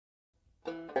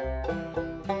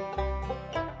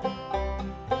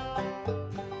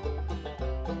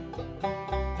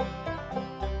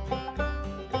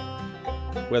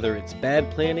Whether it's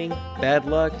bad planning, bad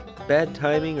luck, bad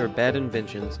timing, or bad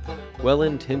inventions,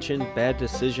 well-intentioned bad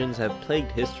decisions have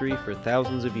plagued history for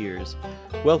thousands of years.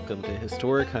 Welcome to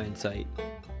Historic Hindsight.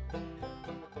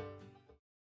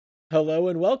 Hello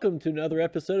and welcome to another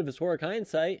episode of Historic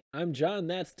Hindsight. I'm John,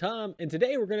 that's Tom, and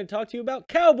today we're going to talk to you about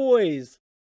cowboys!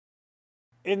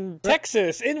 In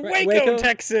Texas, in Waco,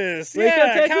 Texas.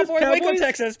 Yeah, Texas? Cowboys, Waco,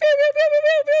 Texas.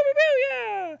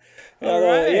 Yeah. All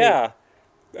right. Yeah.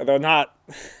 Though not.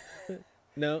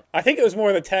 No. I think it was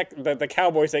more the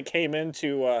cowboys that came in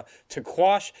to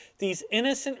quash these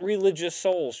innocent religious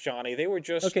souls, Johnny. They were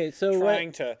just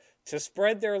trying to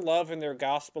spread their love and their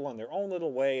gospel in their own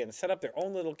little way and set up their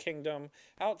own little kingdom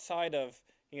outside of,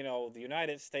 the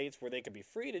United States where they could be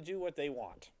free to do what they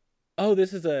want. Oh,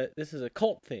 this is a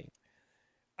cult thing.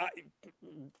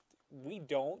 We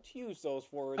don't use those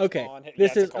words. Okay.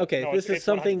 This is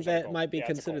something that might be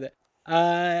considered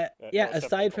that.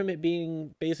 Aside from it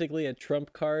being basically a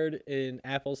trump card in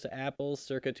Apples to Apples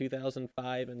circa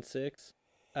 2005 and 6,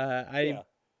 I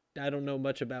don't know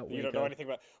much about Waco. You don't know anything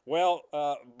about. Well,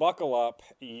 buckle up.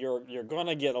 You're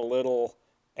gonna get a little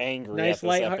angry at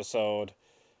this episode.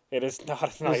 It is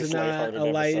not a nice,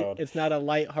 lighthearted episode. It's not a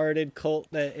lighthearted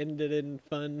cult that ended in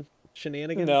fun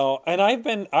shenanigans. No, and I've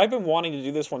been wanting to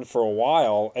do this one for a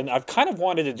while, and I've kind of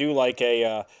wanted to do like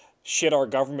a shit our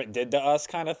government did to us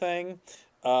kind of thing.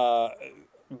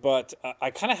 But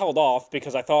I kind of held off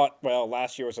because I thought, well,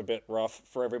 last year was a bit rough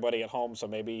for everybody at home, so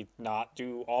maybe not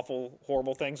do awful,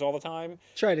 horrible things all the time.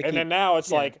 Then now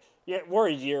it's like, we're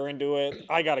a year into it.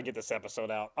 I got to get this episode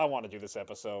out. I want to do this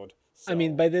episode. So. I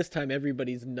mean, by this time,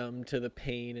 everybody's numb to the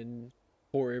pain and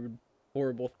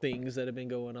horrible things that have been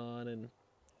going on, and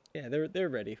they're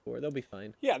ready for it. They'll be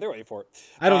fine. Yeah, they're ready for it.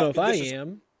 I don't know if I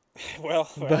am. Well,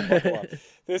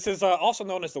 this is also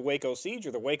known as the Waco Siege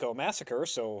or the Waco Massacre.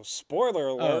 So, spoiler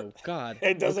alert! Oh God!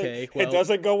 It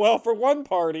doesn't go well for one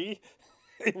party.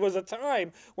 It was a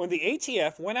time when the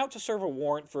ATF went out to serve a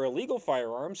warrant for illegal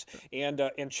firearms and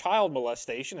child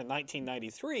molestation in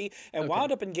 1993, and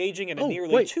wound up engaging in a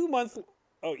nearly 2-month.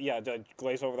 Oh yeah, did I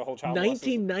glaze over the whole child?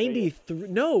 1993?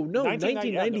 No,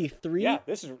 1993. Yeah,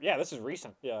 this is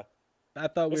recent. Yeah, I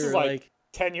thought this was like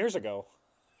 10 years ago.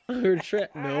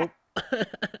 Nope.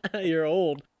 You're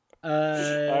old.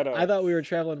 I thought we were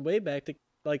traveling way back to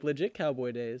like legit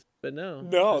cowboy days, but no.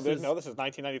 This is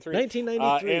 1993.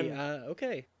 1993.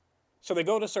 Okay. So they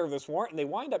go to serve this warrant, and they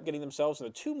wind up getting themselves in a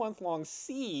 2-month-long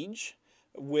siege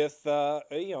with them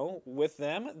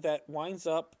that winds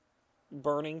up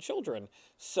burning children.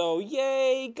 So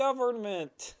yay,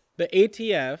 government! The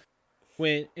ATF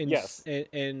went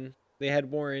and they had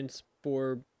warrants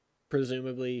for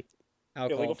presumably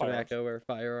alcohol, tobacco, or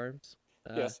firearms.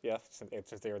 Yes,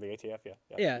 since they were the ATF,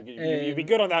 yeah. You'd be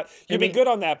good on that. You'd be good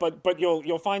on that, but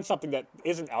you'll find something that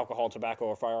isn't alcohol, tobacco,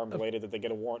 or firearm related that they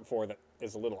get a warrant for that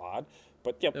is a little odd.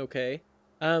 But yep. Okay.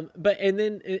 But and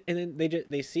then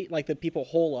they see like the people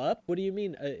hole up. What do you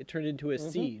mean? It turned into a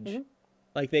siege? Mm-hmm.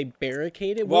 Like they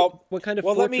barricaded. What kind of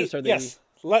fortress are they? Yes.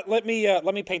 Let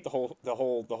me paint the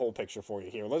whole picture for you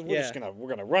here.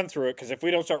 We're gonna run through it, because if we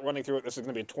don't start running through it, this is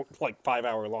gonna be a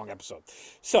 5-hour long episode.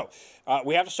 So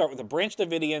we have to start with the Branch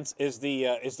Davidians is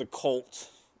the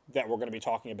cult that we're gonna be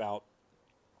talking about.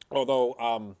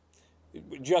 Although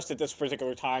just at this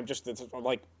particular time,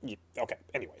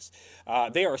 anyways.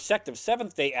 They are a sect of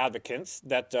Seventh-day Adventists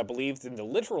that believed in the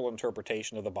literal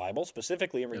interpretation of the Bible,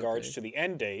 specifically in regards to the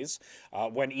end days,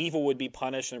 when evil would be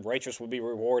punished and righteous would be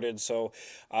rewarded. So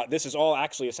this is all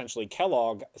actually essentially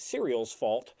Kellogg Cereal's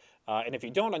fault. And if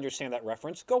you don't understand that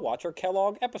reference, go watch our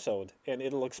Kellogg episode, and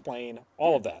it'll explain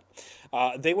all of that.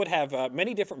 They would have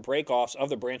many different break-offs of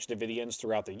the Branch Davidians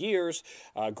throughout the years.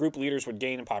 Group leaders would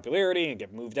gain in popularity and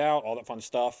get moved out, all that fun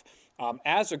stuff.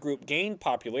 As a group gained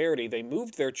popularity, they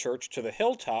moved their church to the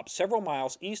hilltop several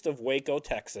miles east of Waco,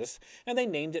 Texas, and they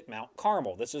named it Mount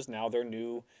Carmel. This is now their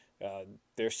new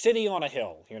their city on a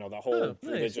hill, the whole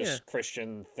religious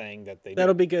Christian thing that they do.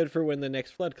 That'll be good for when the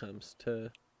next flood comes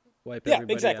to wipe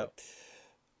everybody out.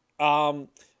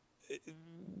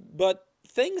 But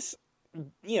things,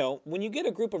 when you get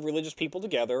a group of religious people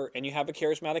together and you have a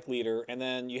charismatic leader, and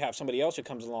then you have somebody else who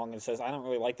comes along and says, I don't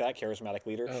really like that charismatic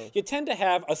leader, you tend to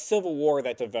have a civil war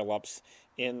that develops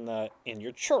in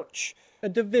your church. A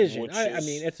division. I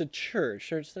mean, it's a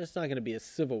church. It's not going to be a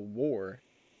civil war.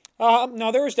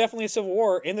 No, there was definitely a civil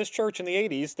war in this church in the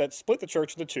 80s that split the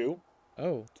church into two.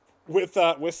 Oh. With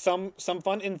some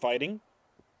fun infighting.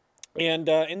 And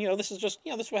this is just,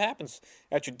 this is what happens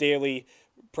at your daily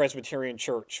Presbyterian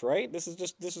Church, right? This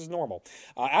is normal.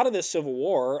 Out of this civil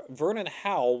war, Vernon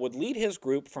Howell would lead his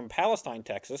group from Palestine,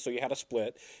 Texas. So you had a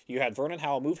split. You had Vernon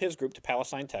Howell move his group to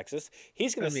Palestine, Texas.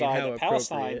 He's going to decide that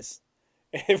Palestine's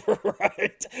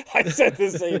right. I said the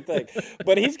same thing.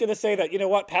 But he's going to say that, you know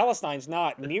what, Palestine's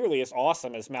not nearly as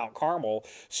awesome as Mount Carmel.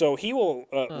 So he will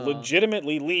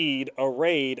legitimately lead a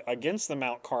raid against the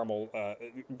Mount Carmel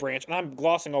branch. And I'm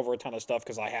glossing over a ton of stuff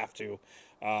because I have to.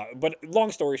 But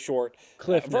long story short,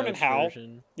 Vernon Howell,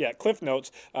 Cliff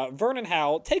Notes. Vernon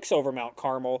Howell takes over Mount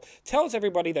Carmel, tells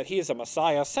everybody that he is a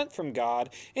Messiah sent from God,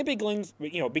 and begins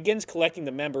collecting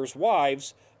the members'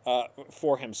 wives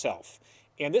for himself.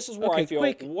 And this is where I feel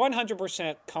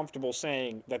 100% comfortable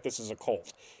saying that this is a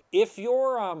cult. If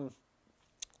your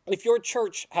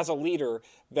church has a leader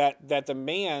that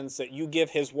demands that you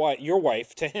give your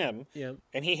wife to him,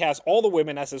 and he has all the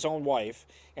women as his own wife,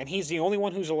 and he's the only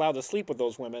one who's allowed to sleep with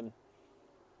those women,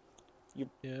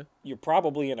 you're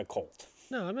probably in a cult.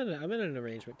 No, I'm in an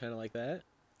arrangement kind of like that.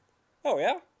 Oh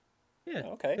yeah? Yeah.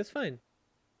 Okay. It's fine.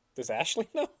 Does Ashley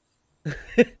know?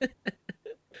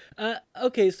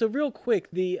 Okay, so real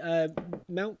quick, the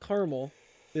Mount Carmel,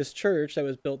 this church that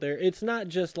was built there, it's not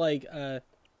just like a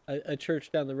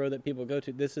church down the road that people go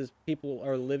to. This is people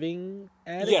are living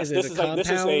at it. Yes, this is a compound. This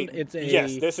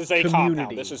is a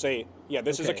compound. This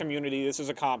is a community. This is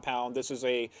a compound. This is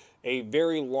a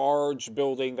very large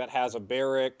building that has a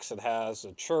barracks. It has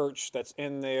a church that's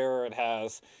in there. It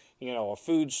has a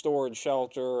food storage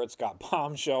shelter. It's got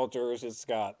bomb shelters. It's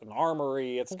got an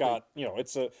armory. It's got,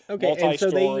 it's a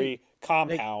multi-story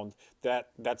compound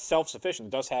that's self-sufficient.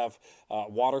 It does have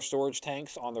water storage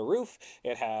tanks on the roof.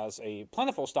 It has a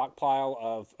plentiful stockpile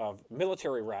of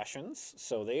military rations.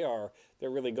 So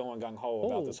they're really going gung-ho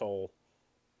about this whole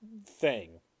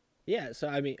thing. Yeah, so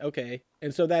I mean, okay.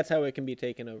 And so that's how it can be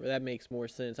taken over. That makes more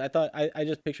sense. I thought I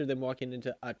just pictured them walking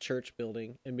into a church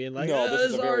building and being like,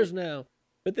 this is ours now.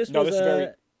 But this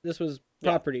was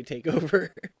property takeover.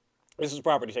 This is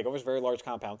property takeover. It's a very large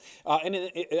compound. And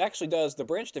it actually does. The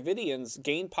Branch Davidians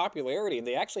gain popularity, and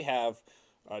they actually have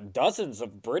dozens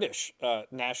of British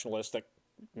nationalists that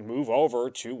move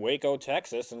over to Waco,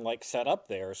 Texas, and set up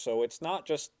there. So it's not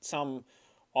just some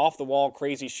off-the-wall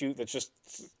crazy shoot that's just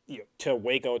to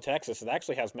Waco, Texas. It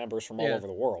actually has members from all over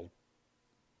the world.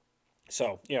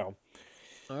 So,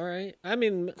 All right. I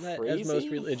mean, as most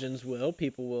religions will,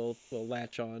 people will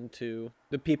latch on to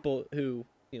the people who,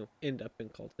 end up in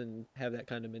cults and have that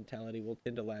kind of mentality will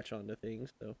tend to latch on to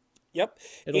things. So yep.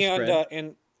 It'll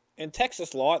spread. And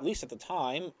Texas law, at least at the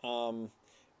time,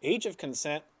 age of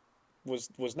consent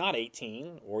was not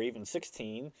 18 or even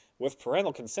 16. With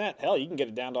parental consent, hell, you can get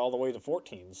it down to all the way to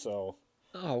 14. So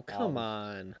oh, come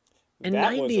on. In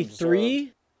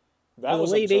 93? That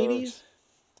was the late 80s?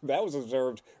 That was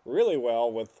observed really well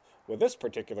with this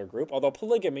particular group, although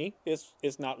polygamy is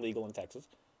not legal in Texas.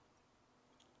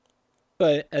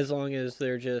 But as long as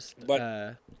they're just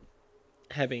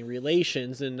having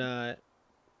relations and not,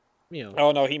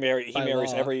 Oh no, he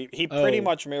pretty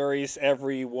much marries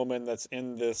every woman that's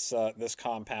in this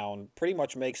compound. Pretty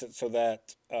much makes it so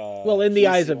that in the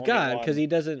eyes of God, because he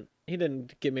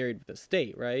didn't get married with the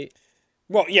state, right?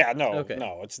 Well, yeah, no,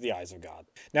 it's the eyes of God.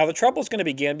 Now, the trouble's going to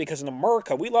begin because in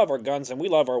America, we love our guns and we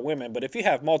love our women, but if you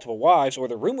have multiple wives or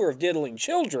the rumor of diddling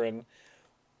children,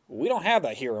 we don't have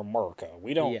that here in America.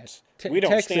 We don't. We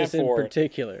don't Texas stand for in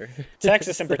particular.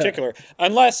 Texas in particular,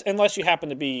 unless you happen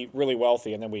to be really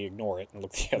wealthy, and then we ignore it and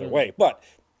look the other way. But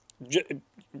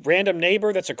random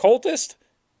neighbor that's a cultist,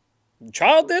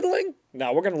 child diddling?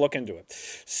 No, we're going to look into it.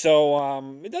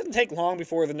 So it doesn't take long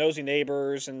before the nosy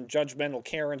neighbors and judgmental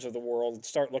Karens of the world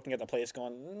start looking at the place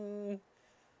going,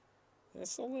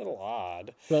 it's a little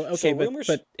odd. Well, okay, so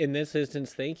but in this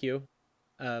instance, thank you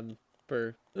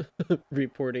for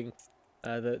reporting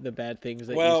the bad things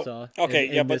that you saw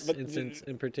in this instance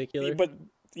in particular. But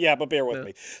bear with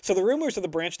me. So the rumors of the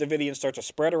Branch Davidians start to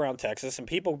spread around Texas, and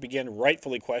people begin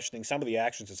rightfully questioning some of the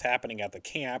actions that's happening at the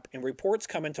camp, and reports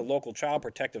come into local child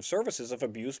protective services of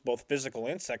abuse, both physical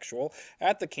and sexual,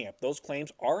 at the camp. Those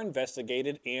claims are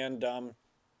investigated and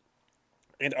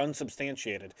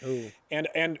unsubstantiated. Ooh.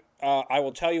 And I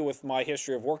will tell you, with my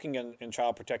history of working in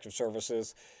child protective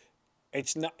services,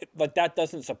 it's not, but that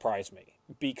doesn't surprise me,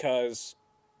 because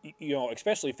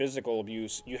especially physical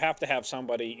abuse, you have to have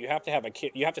somebody, you have to have a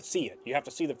kid, you have to see it. You have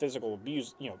to see the physical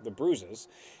abuse, the bruises.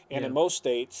 And in most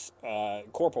states,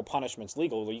 corporal punishment's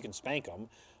legal, you can spank them.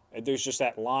 There's just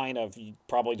that line of you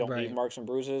probably don't leave marks and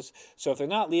bruises. So if they're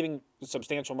not leaving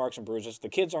substantial marks and bruises, the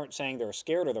kids aren't saying they're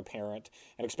scared of their parent,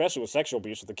 and especially with sexual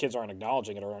abuse, if the kids aren't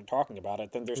acknowledging it or aren't talking about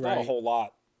it, then there's not a whole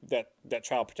lot that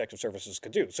Child Protective Services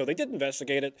could do. So they did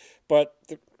investigate it, but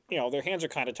their hands are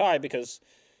kind of tied because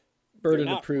burden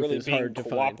of proof really is hard to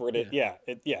find. Yeah,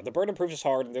 the burden of proof is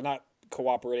hard, and they're not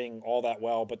cooperating all that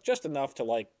well, but just enough to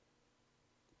like,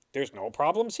 there's no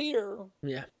problems here.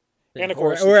 Yeah. And of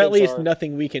course, or at least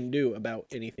nothing we can do about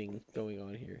anything going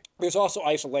on here. There's also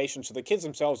isolation, so the kids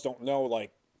themselves don't know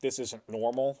like this isn't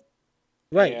normal.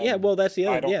 Right. Yeah. Well, that's the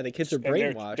other. Yeah, the kids are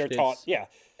brainwashed. They're taught. Yeah.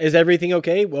 Is everything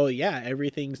okay? Well, yeah,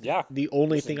 everything's the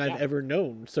only thing I've ever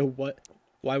known. So what?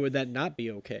 Why would that not be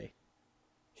okay?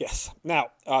 Yes.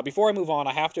 Now, before I move on,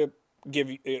 I have to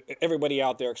give everybody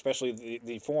out there, especially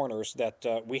the foreigners, that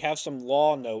we have some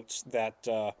law notes that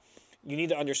you need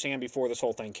to understand before this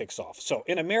whole thing kicks off. So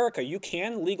in America, you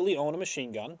can legally own a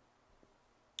machine gun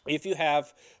if you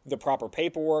have the proper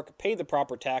paperwork, pay the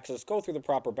proper taxes, go through the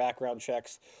proper background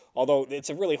checks. Although it's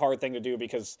a really hard thing to do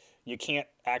because you can't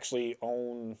actually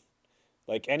own,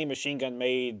 like, any machine gun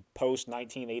made post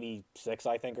 1986,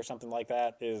 I think, or something like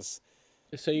that is.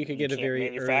 So you could get a very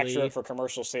manufacture early... it for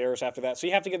commercial sales after that. So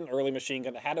you have to get an early machine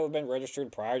gun. It had to have been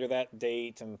registered prior to that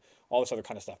date and all this other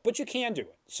kind of stuff. But you can do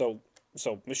it. So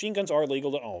machine guns are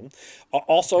legal to own.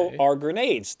 Also, our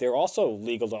grenades, they're also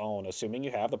legal to own, assuming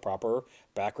you have the proper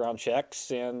background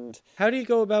checks and how do you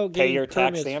go about getting your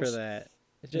tax stamps for that?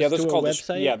 Just those are called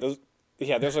website?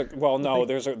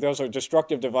 Those are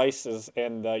destructive devices,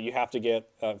 and you have to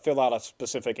fill out a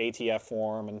specific ATF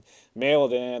form and mail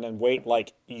it in and wait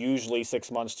like usually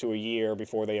 6 months to a year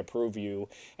before they approve you.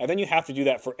 And then you have to do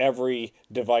that for every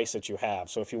device that you have.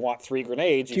 So if you want 3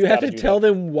 grenades, you have to tell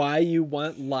them why you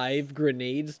want live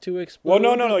grenades to explode.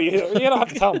 Well, no. You don't have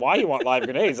to tell them why you want live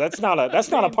grenades. That's not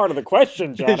a part of the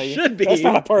question, Johnny. It should be. That's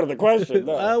not a part of the question.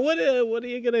 No. What are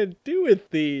you gonna do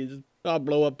with these? I'll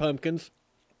blow up pumpkins.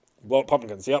 Blow up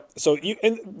pumpkins, yep. So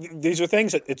these are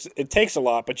things that it takes a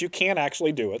lot, but you can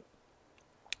actually do it.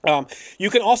 You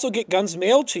can also get guns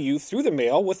mailed to you through the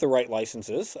mail with the right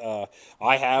licenses.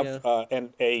 I have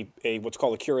a what's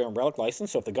called a Curium Relic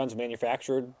license. So if the gun's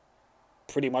manufactured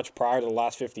pretty much prior to the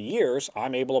last 50 years,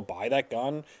 I'm able to buy that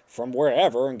gun from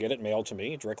wherever and get it mailed to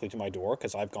me directly to my door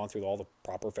because I've gone through all the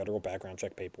proper federal background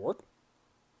check paperwork.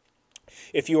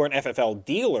 If you are an FFL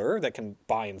dealer that can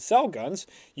buy and sell guns,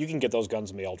 you can get those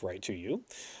guns mailed right to you.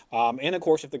 And of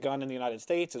course, if the gun in the United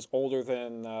States is older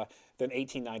than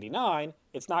 1899,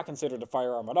 it's not considered a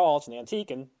firearm at all. It's an antique,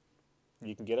 and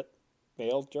you can get it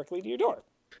mailed directly to your door.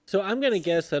 So I'm going to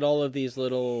guess that all of these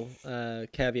little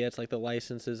caveats, like the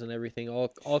licenses and everything,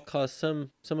 all cost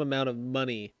some amount of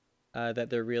money. That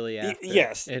they're really after.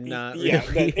 Yes. And not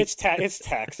really... it's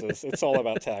taxes. It's all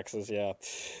about taxes, yeah.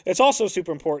 It's also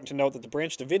super important to note that the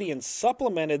Branch Davidians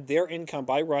supplemented their income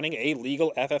by running a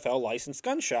legal FFL licensed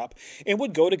gun shop and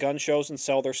would go to gun shows and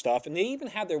sell their stuff. And they even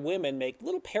had their women make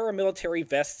little paramilitary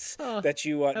vests that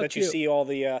you see all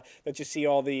the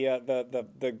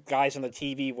guys on the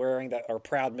TV wearing that are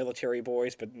proud military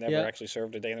boys but never actually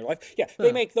served a day in their life. Yeah,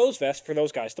 they make those vests for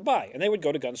those guys to buy. And they would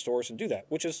go to gun stores and do that,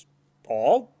 which is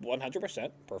all 100%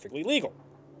 perfectly legal.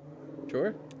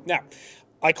 Sure. Now,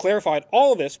 I clarified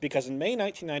all of this because in May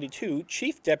 1992,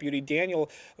 Chief Deputy Daniel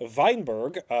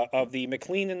Weinberg of the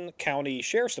McLennan County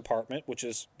Sheriff's Department, which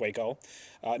is Waco,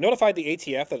 notified the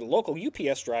ATF that a local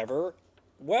UPS driver,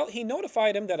 he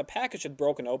notified him that a package had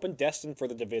broken open destined for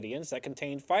the Davidians that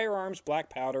contained firearms, black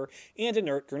powder, and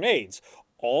inert grenades,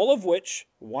 all of which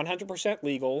 100%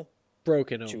 legal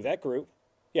broken open to that group.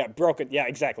 Yeah, broken. Yeah,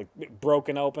 exactly.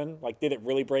 Broken open. Like, did it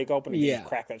really break open? You just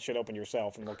crack that shit open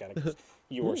yourself and look at it because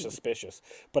you were suspicious.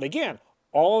 But again,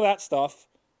 all of that stuff,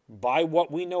 by what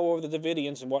we know of the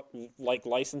Davidians and what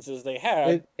licenses they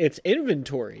had, it's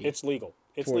inventory. It's legal.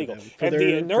 It's legal. And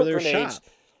the inert grenades. Shop.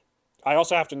 I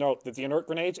also have to note that the inert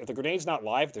grenades, if the grenade's not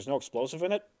live, there's no explosive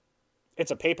in it.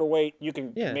 It's a paperweight. You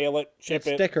can mail it, ship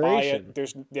it, decoration. buy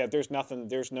it. There's nothing.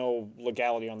 There's no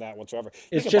legality on that whatsoever.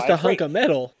 It's just a hunk of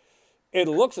metal. It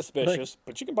looks suspicious,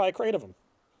 but you can buy a crate of them.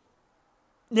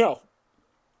 No.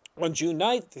 On June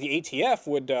 9th, the ATF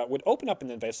would open up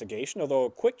an investigation, although a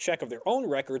quick check of their own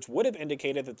records would have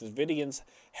indicated that the Davidians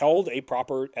held a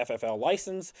proper FFL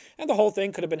license, and the whole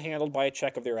thing could have been handled by a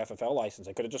check of their FFL license.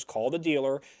 They could have just called the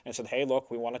dealer and said, hey, look,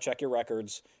 we want to check your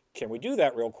records. Can we do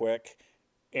that real quick?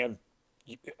 And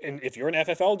if you're an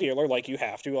FFL dealer, like you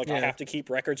have to, I have to keep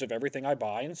records of everything I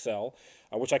buy and sell,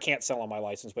 which I can't sell on my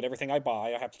license, but everything I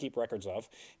buy, I have to keep records of.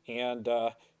 And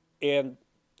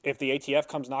if the ATF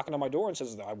comes knocking on my door and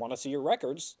says, I want to see your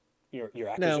records, your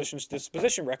acquisitions,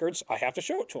 disposition records, I have to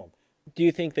show it to them. Do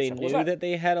you think they knew that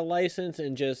they had a license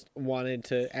and just wanted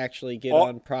to actually get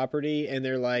on property? And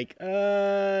they're like,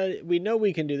 we know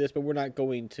we can do this, but we're not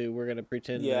going to. We're going to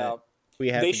pretend that. we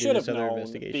have they to do should this have other known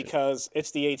investigation. because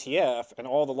it's the ATF and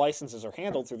all the licenses are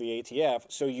handled through the ATF.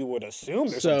 So you would assume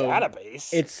there's a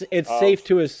database. It's safe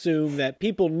to assume that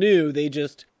people knew.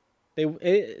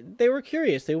 They were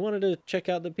curious. They wanted to check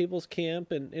out the people's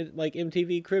camp and like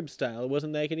MTV Crib style.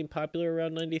 Wasn't that getting popular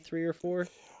around 93 or 4?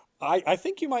 I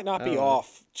think you might not be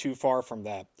off too far from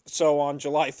that. So on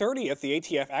July 30th, the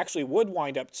ATF actually would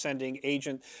wind up sending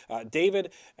Agent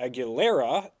David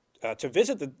Aguilera to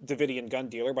visit the Davidian gun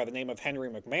dealer by the name of Henry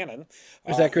McMahon.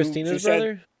 Is that Christina's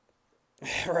brother?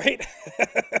 Right.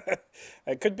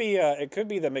 It could be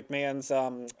the McMahon's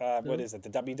what is it? The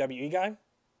WWE guy?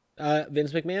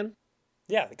 Vince McMahon?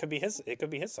 Yeah, it could be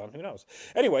his son. Who knows?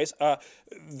 Anyways,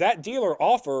 that dealer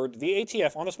offered the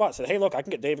ATF on the spot. Said, "Hey, look, I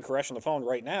can get David Koresh on the phone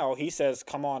right now." He says,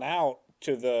 "Come on out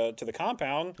to the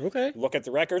compound. Okay. Look at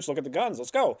the records. Look at the guns.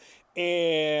 Let's go."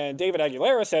 And David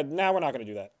Aguilera said, "No, we're not going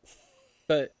to do that."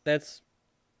 But that's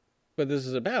what this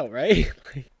is about, right?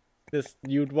 This,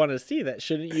 you'd want to see that.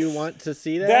 Shouldn't you want to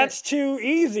see that? That's too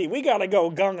easy. We got to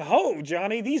go gung ho,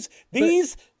 Johnny. These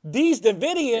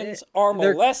Davidians are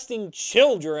molesting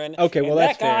children. Okay, well, and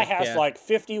that's that guy fair. has like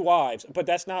 50 wives, but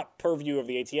that's not purview of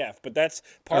the ATF. But that's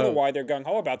part of why they're gung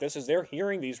ho about this is they're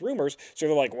hearing these rumors, so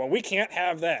they're like, well, we can't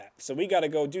have that, so we got to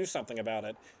go do something about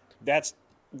it.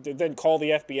 Then call the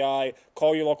FBI,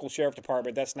 call your local sheriff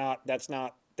department. That's not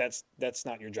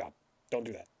your job. Don't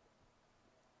do that.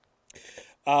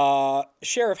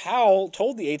 Sheriff Howell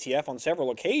told the ATF on several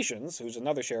occasions, who's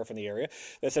another sheriff in the area,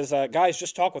 that says, guys,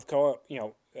 just talk with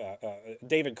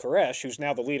David Koresh, who's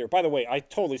now the leader. By the way, I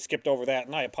totally skipped over that,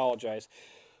 and I apologize.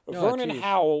 Vernon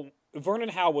Howell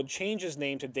would change his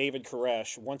name to David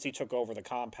Koresh once he took over the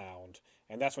compound,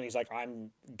 and that's when he's like, I'm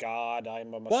God,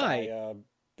 I'm a Messiah.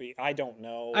 Why? I don't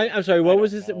know. I'm sorry,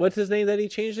 what's his name that he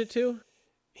changed it to?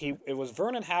 It was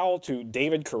Vernon Howell to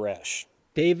David Koresh.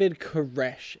 David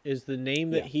Koresh is the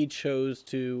name that he chose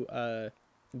to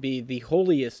be the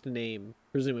holiest name,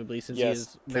 presumably, since he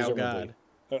is now God.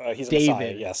 He's a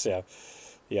Messiah, yes,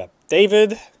 yeah.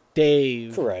 David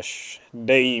Koresh.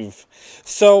 Dave.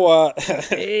 So,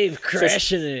 Dave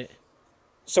crashing it.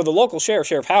 So the local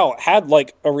Sheriff Howell, had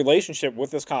like a relationship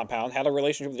with this compound, had a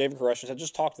relationship with David Koresh, and said,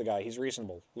 just talk to the guy. He's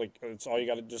reasonable. Like, it's all you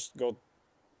got to just go.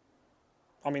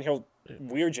 I mean, he'll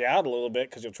weird you out a little bit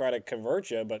because he'll try to convert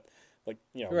you, but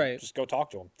just go talk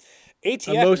to him.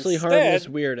 ATF a mostly harmless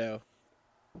weirdo.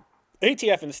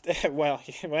 ATF instead, well,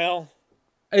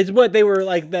 it's what they were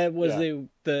like. That was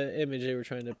the image they were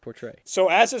trying to portray. So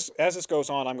as this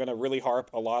goes on, I'm going to really harp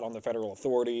a lot on the federal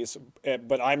authorities,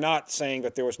 but I'm not saying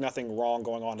that there was nothing wrong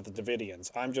going on at the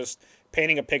Davidians. I'm just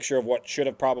painting a picture of what should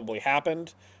have probably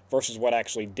happened versus what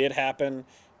actually did happen,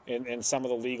 and some of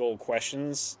the legal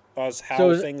questions as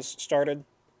how things started.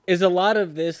 Is a lot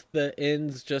of this the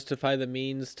ends justify the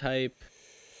means type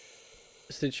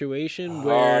situation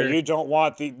where you don't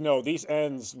want these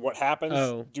ends, what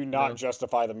happens do not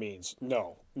justify the means.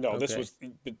 No, okay. This was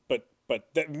but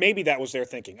maybe that was their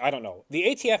thinking. I don't know. The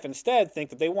ATF instead think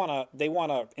that they want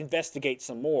to investigate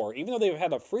some more, even though they've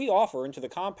had a free offer into the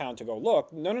compound to go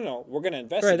look. No, we're going to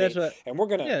investigate, and we're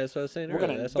going to that's what I was saying. We're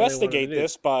going to investigate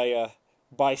this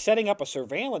by setting up a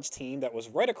surveillance team that was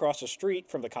right across the street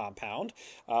from the compound.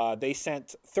 They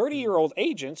sent 30-year-old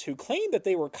agents who claimed that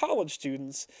they were college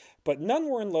students, but none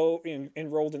were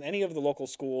enrolled in any of the local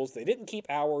schools. They didn't keep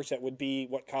hours that would be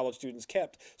what college students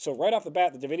kept. So right off the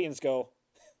bat, the Davidians go,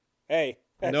 hey,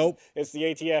 nope, it's the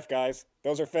ATF, guys.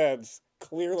 Those are feds.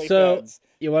 Clearly feds.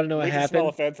 You want to know what happened? You can smell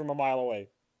a fed from a mile away.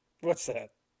 What's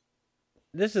that?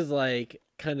 This is like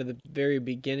kind of the very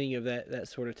beginning of that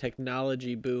sort of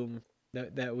technology boom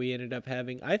that we ended up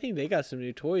having. I think they got some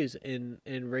new toys in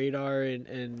radar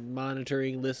and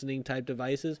monitoring, listening type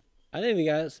devices. I think they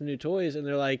got some new toys, and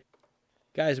they're like,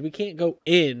 guys, we can't go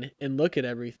in and look at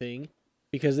everything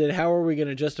because then how are we going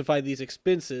to justify these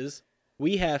expenses?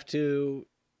 We have to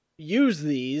use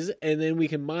these, and then we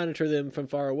can monitor them from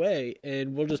far away,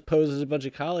 and we'll just pose as a bunch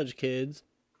of college kids,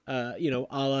 a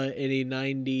la any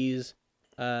 90s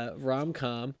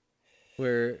rom-com,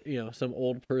 where some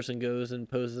old person goes and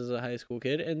poses as a high school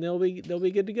kid, and they'll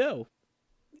be good to go.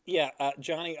 Yeah,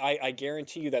 Johnny, I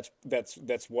guarantee you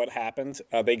that's what happened.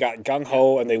 They got gung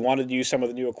ho and they wanted to use some of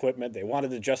the new equipment. They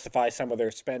wanted to justify some of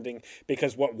their spending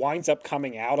because what winds up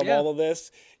coming out of all of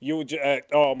this,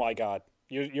 oh my God,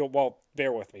 well,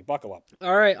 bear with me, buckle up.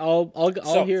 All right,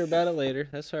 I'll hear about it later.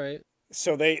 That's all right.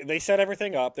 So they set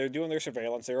everything up. They're doing their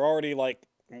surveillance. They're already like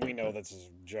we know this is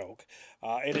a joke.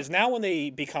 It is now when they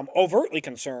become overtly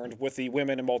concerned with the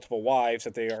women and multiple wives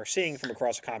that they are seeing from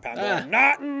across the compound. Going,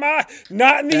 not in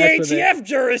the ATF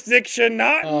jurisdiction,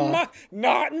 not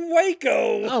in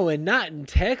Waco. Oh, and not in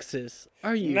Texas.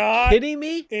 Are you kidding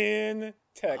me? In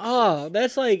Texas. Oh,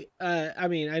 that's like, I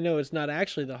mean, I know it's not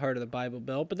actually the heart of the Bible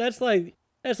Belt, but that's like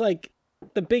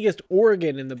the biggest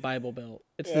organ in the Bible Belt.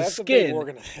 It's the skin of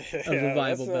the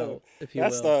Bible Belt, if you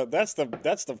will.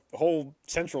 That's the whole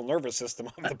central nervous system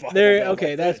of the Bible Belt.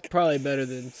 Okay, that's probably better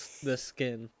than the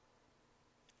skin.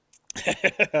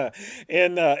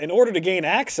 In order to gain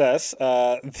access, the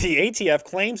ATF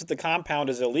claims that the compound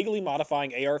is illegally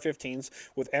modifying AR-15s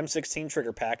with M16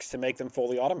 trigger packs to make them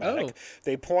fully automatic. Oh.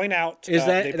 They point out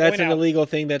that's an illegal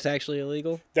thing. That's actually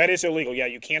illegal. That is illegal. Yeah,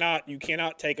 you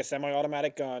cannot take a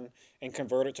semi-automatic gun and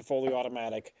convert it to fully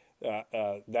automatic.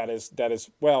 That is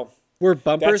well. Were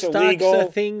bumper stocks a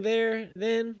thing there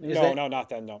then? No, not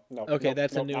then. No. Okay,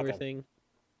 that's a newer thing.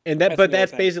 And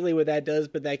that's basically what that does,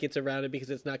 but that gets around it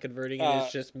because it's not converting it,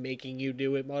 it's just making you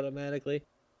do it automatically.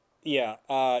 Yeah,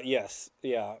 yes,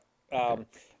 yeah. Okay.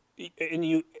 And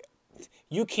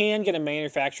you can get a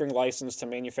manufacturing license to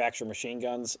manufacture machine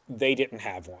guns. They didn't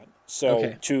have one.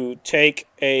 So to take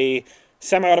a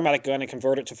semi-automatic gun and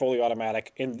convert it to fully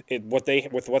automatic, what they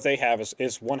have is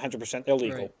 100%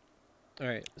 illegal. All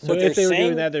right. So if they were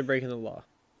doing that, they're breaking the law.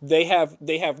 They have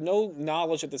no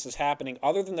knowledge that this is happening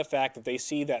other than the fact that they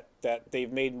see that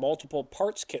they've made multiple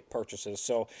parts kit purchases.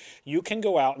 So you can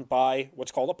go out and buy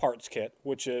what's called a parts kit,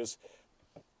 which is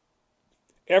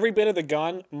every bit of the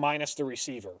gun minus the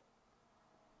receiver.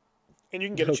 And you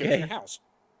can get it shipped to your house.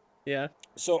 Yeah.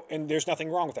 So, and there's nothing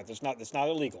wrong with that. It's not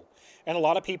illegal. And a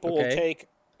lot of people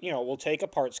will take a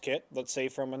parts kit, let's say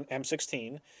from an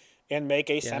M16, and make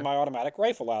a semi-automatic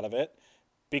rifle out of it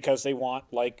because they want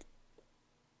like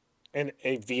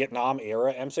a Vietnam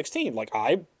era M16. Like,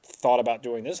 I thought about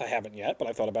doing this. I haven't yet, but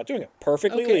I thought about doing it.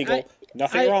 Perfectly legal.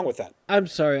 Nothing wrong with that. I'm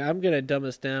sorry. I'm going to dumb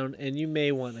us down, and you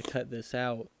may want to cut this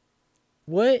out.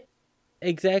 What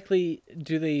exactly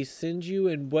do they send you,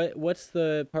 and what's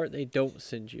the part they don't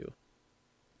send you?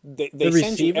 They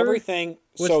send you everything.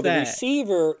 What's so that?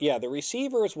 The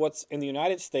receiver is what's in the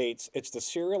United States. It's the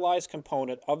serialized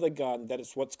component of the gun that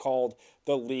is what's called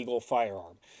the legal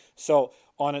firearm. So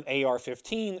on an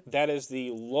AR-15, that is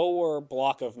the lower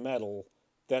block of metal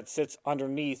that sits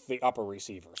underneath the upper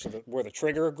receiver. So where the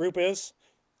trigger group is,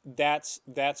 that's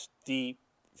the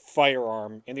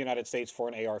firearm in the United States for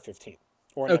an AR-15.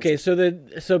 Okay,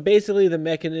 so basically the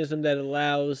mechanism that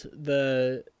allows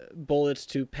the bullets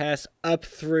to pass up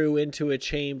through into a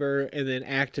chamber and then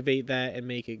activate that and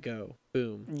make it go.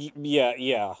 Boom. Yeah.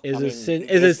 Yes.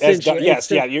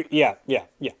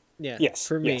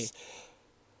 For me. Yes.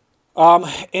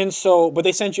 And so, but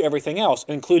they sent you everything else,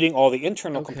 including all the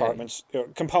internal components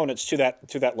to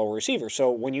that lower receiver.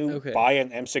 So when you buy an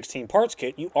M16 parts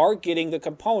kit, you are getting the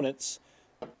components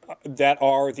that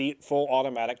are the full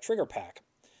automatic trigger pack.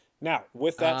 Now,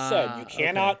 with that said,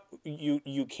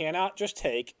 you cannot just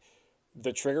take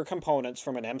the trigger components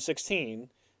from an M16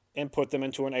 and put them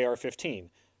into an AR-15.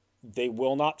 They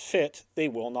will not fit. They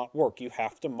will not work. You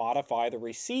have to modify the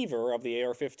receiver of the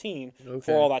AR-15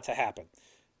 for all that to happen,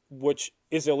 which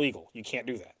is illegal. You can't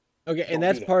do that. Okay, and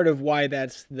that's part of why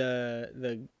that's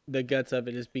the guts of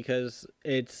it, is because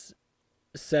it's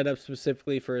set up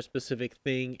specifically for a specific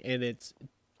thing, and it's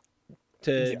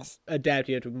to adapt.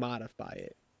 You have to modify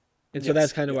it, and so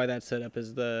that's kind of why that's set up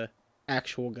as the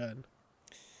actual gun.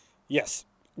 Yes.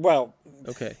 Well.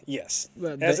 Okay. Yes.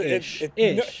 Well,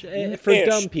 for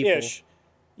dumb people.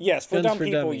 Yes, for Guns dumb for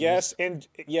people. dummies.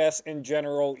 Yes, in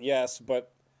general, yes,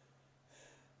 but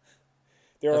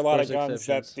there are a lot of guns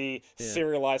that the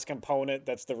serialized component,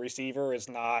 that's the receiver, is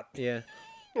not. Yeah.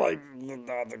 Like,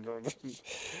 not the good.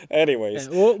 Anyways,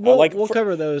 we'll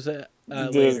cover those. Later.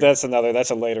 That's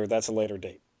a later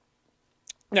date.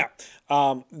 Now,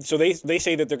 so they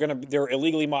say that they're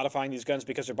illegally modifying these guns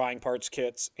because they're buying parts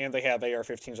kits and they have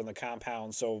AR-15s on the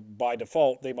compound. So by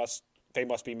default, they must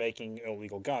be making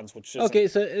illegal guns, which is okay.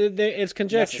 So it's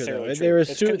conjecture, though.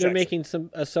 They're making some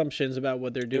assumptions about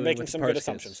what they're doing. They're making some good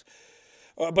assumptions.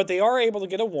 But they are able to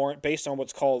get a warrant based on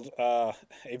what's called a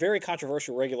very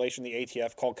controversial regulation in the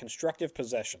ATF called constructive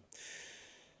possession.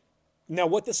 Now,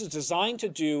 what this is designed to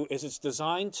do is it's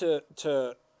designed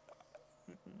to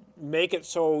make it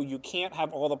so you can't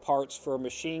have all the parts for a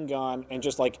machine gun and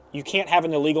just like you can't have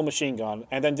an illegal machine gun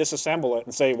and then disassemble it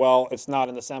and say, well, it's not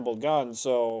an assembled gun,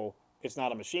 so it's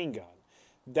not a machine gun.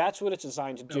 That's what it's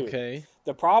designed to do. Okay.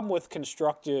 The problem with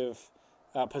constructive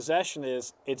possession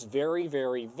is it's very,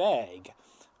 very vague.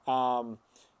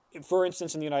 for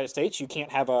instance, in the United States, you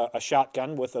can't have a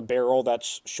shotgun with a barrel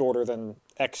that's shorter than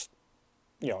X.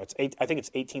 I think it's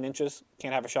 18 inches.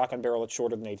 Can't have a shotgun barrel that's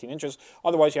shorter than 18 inches.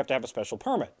 Otherwise, you have to have a special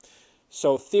permit.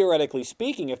 So theoretically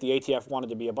speaking, if the ATF wanted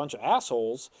to be a bunch of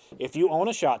assholes, if you own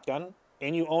a shotgun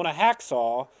and you own a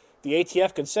hacksaw, the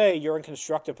ATF could say you're in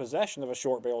constructive possession of a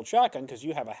short-barreled shotgun because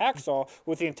you have a hacksaw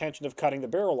with the intention of cutting the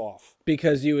barrel off.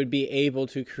 Because you would be able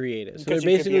to create it. So they're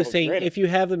basically saying if you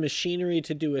have the machinery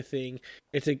to do a thing,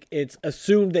 it's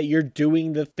assumed that you're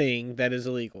doing the thing that is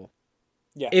illegal.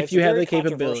 Yeah, if you have the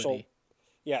capability.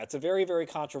 Yeah, it's a very, very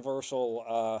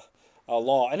controversial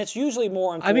law, and it's usually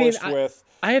more enforced with...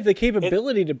 I have the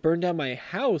capability to burn down my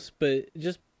house, but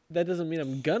just that doesn't mean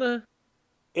I'm gonna.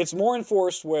 It's more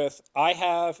enforced with, I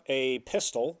have a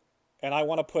pistol, and I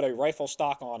want to put a rifle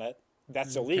stock on it.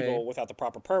 That's illegal without the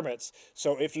proper permits.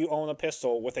 So if you own a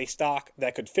pistol with a stock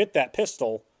that could fit that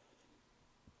pistol,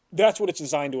 that's what it's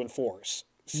designed to enforce.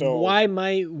 So why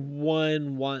might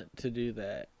one want to do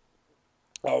that?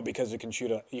 Oh, because you can shoot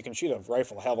a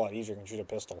rifle a hell of a lot easier than shoot a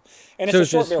pistol, and it's a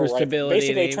short barrel rifle.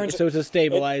 Basically, so it's a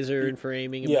stabilizer and for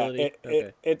aiming ability.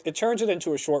 It turns it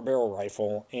into a short barrel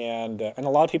rifle, and a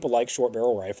lot of people like short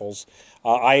barrel rifles.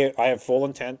 I have full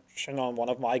intention on one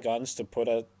of my guns to put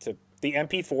the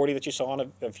MP40 that you saw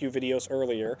in a few videos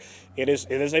earlier. It is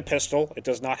a pistol. It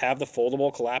does not have the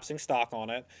foldable collapsing stock on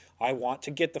it. I want to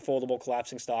get the foldable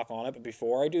collapsing stock on it, but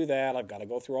before I do that, I've got to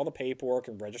go through all the paperwork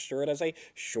and register it as a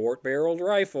short-barreled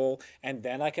rifle, and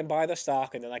then I can buy the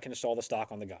stock, and then I can install the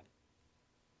stock on the gun.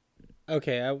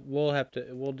 Okay,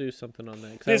 we'll do something on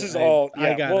that.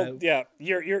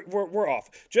 We're off.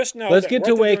 Just know. Let's get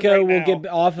to Waco. We'll get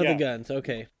off of the guns.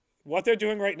 Okay. What they're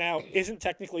doing right now isn't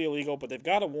technically illegal, but they've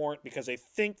got a warrant because they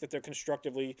think that they're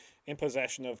constructively in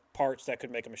possession of parts that could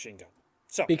make a machine gun.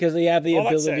 So, because they have the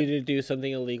ability to do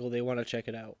something illegal, they want to check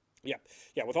it out. Yeah.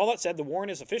 With all that said, the warrant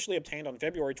is officially obtained on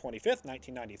February 25th,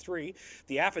 1993.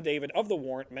 The affidavit of the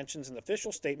warrant mentions an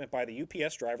official statement by the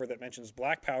UPS driver that mentions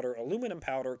black powder, aluminum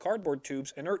powder, cardboard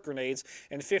tubes, inert grenades,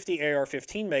 and 50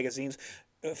 AR-15 magazines.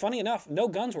 Funny enough, no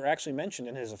guns were actually mentioned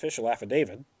in his official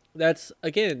affidavit. That's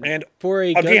for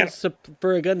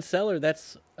a gun seller,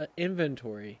 that's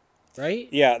inventory, right?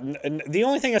 Yeah, and the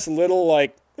only thing that's a little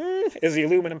is the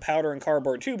aluminum powder and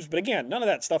cardboard tubes. But again, none of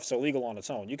that stuff's illegal on its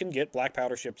own. You can get black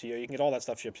powder shipped to you. You can get all that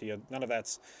stuff shipped to you. None of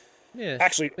that's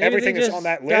actually everything that's on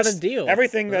that list. Got a deal.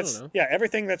 Everything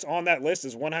that's on that list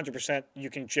is 100% you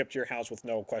can ship to your house with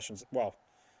no questions. Well,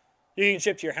 you can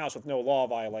ship to your house with no law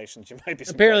violations. You might be.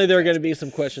 Apparently, there are going to be some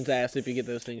questions asked if you get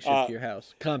those things shipped to your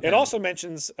house. Compound. It also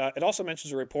mentions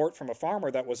a report from a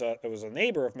farmer that was a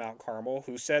neighbor of Mount Carmel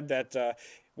who said that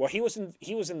he was in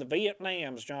the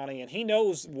Vietnams, Johnny, and he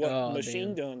knows what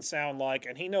machine guns sound like,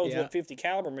 and he knows what 50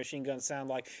 caliber machine guns sound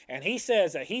like, and he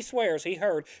says that he swears he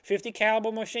heard 50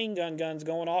 caliber machine guns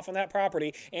going off on that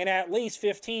property, and at least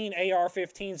 15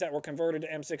 AR-15s that were converted to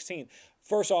M16.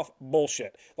 First off,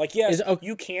 bullshit.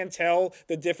 You can tell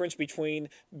the difference between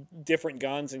different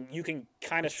guns, and you can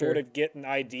kind of sort of get an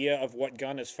idea of what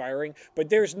gun is firing. But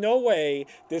there's no way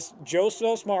this Joe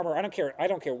Smarmer, I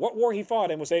don't care what war he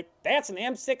fought in, would say that's an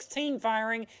M16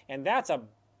 firing and that's a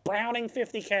Browning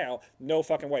 50 cal. No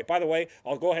fucking way. By the way,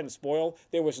 I'll go ahead and spoil.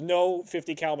 There was no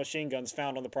 50 cal machine guns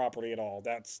found on the property at all.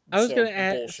 I was going to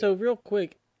add. So real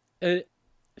quick.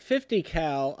 50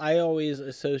 cal I always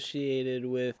associated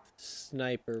with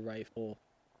sniper rifle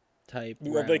type.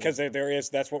 Well, because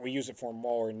that's what we use it for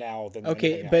more now than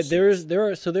but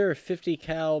there are 50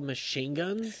 cal machine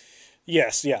guns.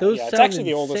 Yes, yeah, those sound it's actually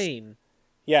the oldest.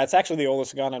 Yeah, it's actually the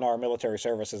oldest gun in our military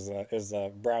service is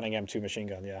the Browning M2 machine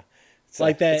gun. Yeah,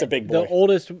 it's a big boy.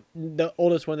 The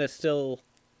oldest one that's still.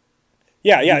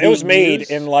 Yeah, it was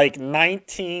made in I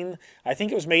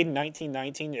think it was made in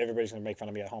 1919. Everybody's going to make fun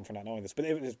of me at home for not knowing this, but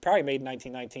it was probably made in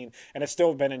 1919, and it's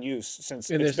still been in use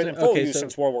since, it's been in full use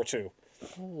since World War II.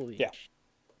 Holy shit.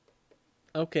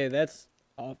 Okay, that's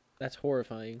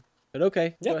horrifying. But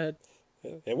okay, go ahead.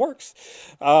 It works.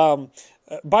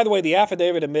 By the way, the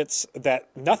affidavit admits that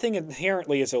nothing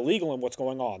inherently is illegal in what's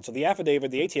going on. So the affidavit,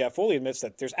 the ATF fully admits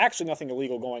that there's actually nothing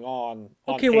illegal going on.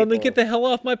 Okay, well, then get the hell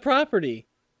off my property.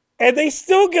 And they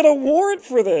still get a warrant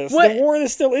for this. What? The warrant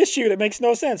is still issued. It makes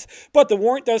no sense. But the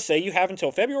warrant does say you have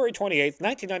until February 28th,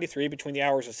 1993, between the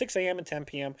hours of 6 a.m. and 10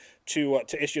 p.m. to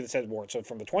issue the said warrant. So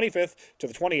from the 25th to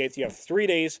the 28th, you have 3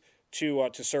 days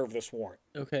to serve this warrant.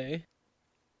 Okay.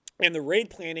 And the raid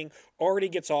planning already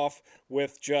gets off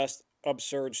with just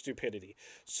absurd stupidity.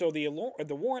 So the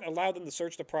warrant allowed them to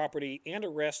search the property and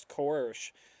arrest Koresh,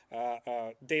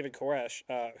 David Koresh,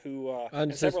 who on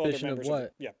and several other suspicion members of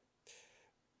what?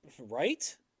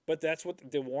 Right? But that's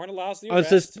what the warrant allows the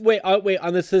arrest. Wait,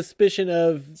 on the suspicion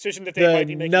that they might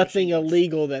be making nothing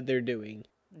illegal that they're doing.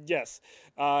 Yes,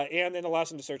 and then allows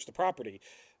them to search the property.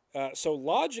 So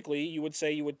logically, you would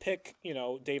say you would pick,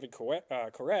 David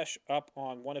Koresh up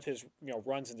on one of his,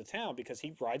 runs into town because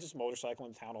he rides his motorcycle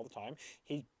in town all the time.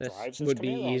 He drives his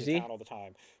Camaro into town all the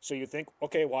time. So you think,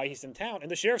 okay, why he's in town? And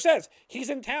the sheriff says he's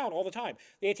in town all the time.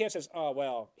 The ATF says, oh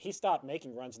well, he stopped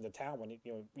making runs into town when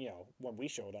when we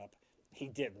showed up. He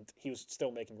didn't. He was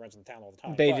still making runs in town all the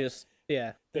time. They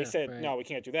said right. No, we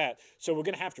can't do that. So we're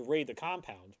gonna have to raid the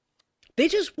compound. They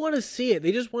just want to see it.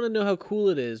 They just want to know how cool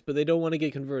it is, but they don't want to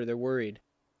get converted. They're worried.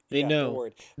 They know.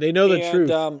 They know the truth.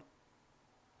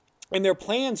 And their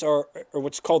plans are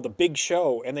what's called the big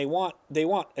show, and they want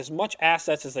as much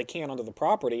assets as they can onto the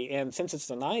property. And since it's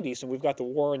the 90s and we've got the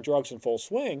war on drugs in full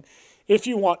swing, if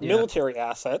you want military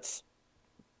assets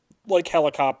like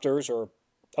helicopters or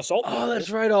assault vehicles, that's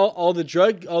right. All the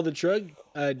drug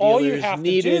dealers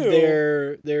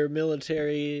needed their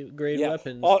military grade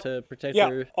weapons to protect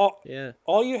their.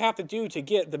 All you have to do to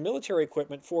get the military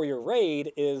equipment for your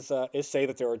raid is say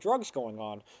that there are drugs going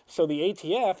on. So the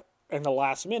ATF, in the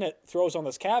last minute, throws on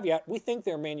this caveat: we think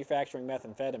they're manufacturing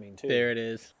methamphetamine too. There it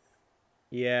is.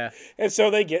 Yeah. And so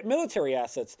they get military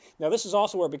assets. Now this is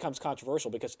also where it becomes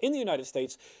controversial because in the United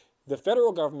States, the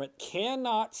federal government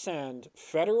cannot send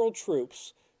federal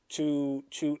troops to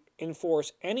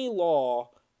enforce any law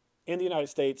in the United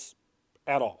States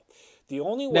at all. The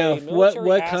only way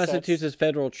what constitutes as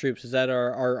federal troops? Is that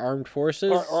our armed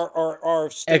forces? Our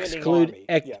standing army.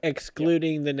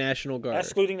 Excluding the National Guard.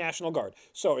 Excluding National Guard.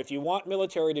 So if you want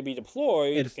military to be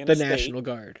deployed it's the National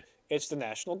Guard. It's the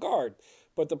National Guard.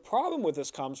 But the problem with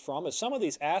this comes from is some of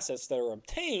these assets that are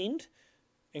obtained,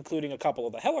 including a couple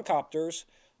of the helicopters,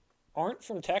 aren't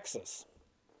from Texas.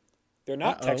 They're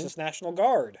not Texas National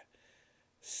Guard.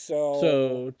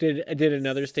 So did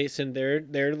another state send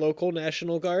their local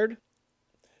National Guard?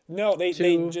 No, they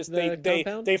flew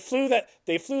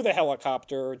the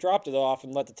helicopter, dropped it off,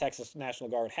 and let the Texas National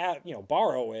Guard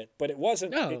borrow it. But it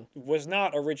wasn't. No. It was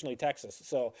not originally Texas.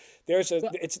 So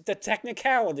it's the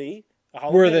technicality.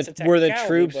 Were the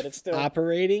troops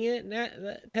operating it?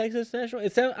 Texas National.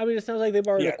 It sounds like they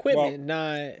borrowed equipment,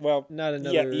 not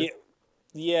another.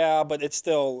 Yeah, but it's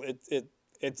still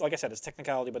it's like I said, it's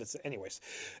technicality, but it's anyways.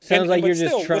 Sounds like you're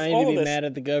just trying to be mad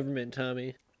at the government,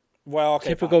 Tommy. Well, okay,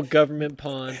 typical government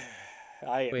pawn.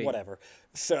 Whatever.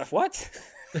 So what?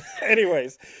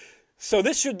 Anyways, so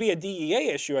this should be a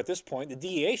DEA issue at this point. The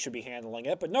DEA should be handling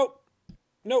it, but nope.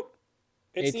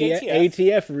 It's the ATF.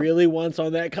 ATF really wants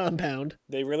on that compound.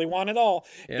 They really want it all.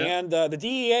 Yeah. And the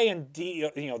DEA and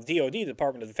DOD, the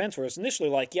Department of Defense, was initially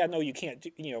like, yeah, no, you can't,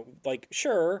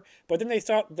 sure. But then they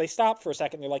stopped for a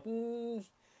second. They're like,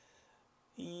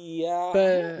 yeah,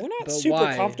 we're not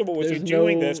super comfortable with you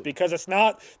doing this because it's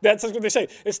not. That's what they say.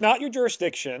 It's not your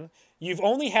jurisdiction. You've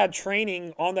only had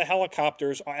training on the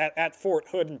helicopters at Fort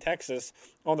Hood in Texas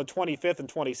on the 25th and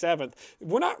 27th.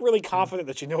 We're not really confident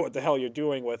that you know what the hell you're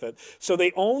doing with it. So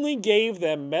they only gave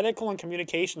them medical and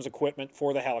communications equipment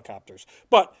for the helicopters.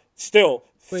 But still,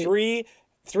 three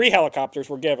helicopters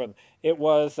were given. It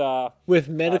was with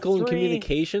medical and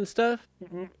communication stuff.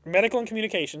 Medical and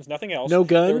communications, nothing else. No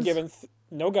guns. They were given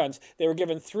no guns. They were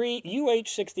given 3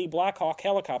 UH-60 Black Hawk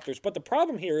helicopters. But the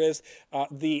problem here is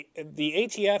the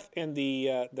ATF and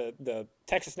the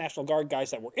Texas National Guard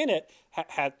guys that were in it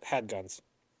had guns.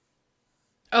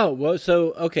 Oh well,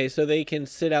 so they can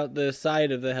sit out the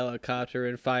side of the helicopter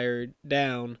and fire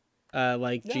down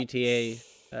like GTA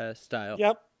style.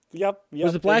 Yep.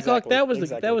 Was the Black Hawk? That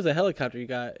was a helicopter you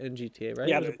got in GTA, right?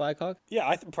 Yeah, was it Black Hawk?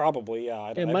 Yeah, probably.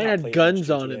 Yeah, mine had guns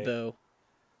on it though.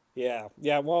 Yeah.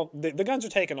 Well, the guns are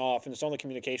taken off, and it's only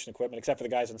communication equipment, except for the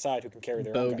guys inside who can carry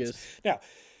their own guns. Now,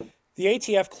 the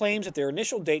ATF claims that their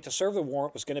initial date to serve the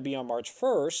warrant was going to be on March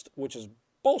 1st, which is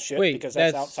bullshit because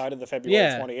that's outside of the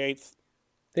February 28th.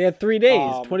 They had 3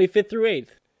 days, 25th through 8th.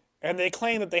 And they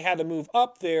claim that they had to move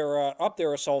up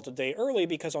their assault a day early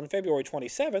because on February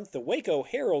 27th, the Waco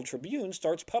Herald Tribune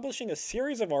starts publishing a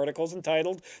series of articles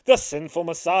entitled "The Sinful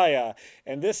Messiah,"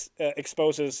 and this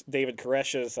exposes David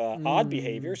Koresh's odd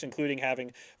behaviors, including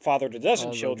having fathered a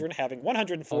dozen children, having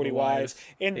 140 wives,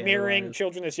 and marrying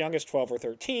children as young as 12 or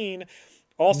 13.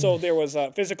 Also, there was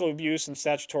physical abuse and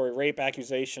statutory rape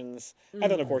accusations,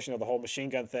 and then of course the whole machine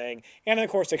gun thing, and then of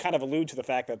course they kind of allude to the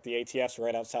fact that the ATF's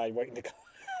right outside waiting to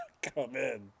come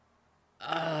in.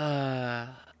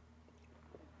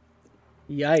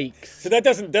 Yikes. So that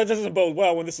doesn't bode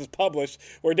well when this is published,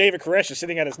 where David Koresh is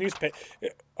sitting at his newspaper.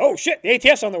 Oh shit, the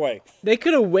ATF's on the way. They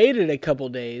could have waited a couple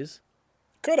days.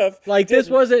 Could have. Like this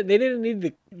wasn't. They didn't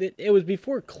need it was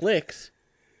before clicks.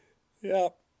 Yeah.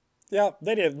 Yeah,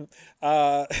 they didn't.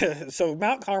 So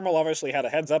Mount Carmel obviously had a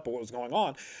heads up of what was going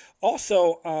on.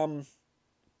 Also,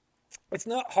 it's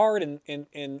not hard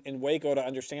in Waco to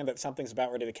understand that something's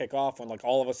about ready to kick off when, like,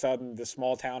 all of a sudden this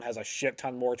small town has a shit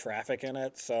ton more traffic in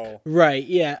it. So right,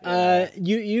 yeah.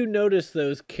 You notice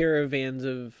those caravans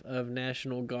of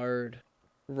National Guard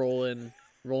rolling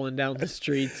down the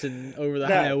streets and over the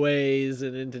now, highways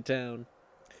and into town.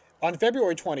 on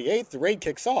February 28th, the raid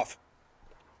kicks off.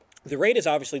 The raid is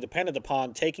obviously dependent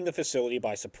upon taking the facility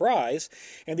by surprise,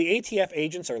 and the ATF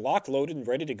agents are locked, loaded, and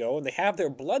ready to go, and they have their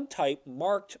blood type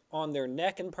marked on their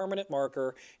neck in permanent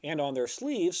marker and on their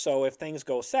sleeves, so if things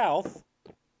go south,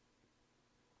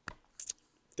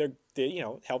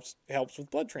 helps with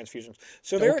blood transfusions.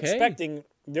 So they're expecting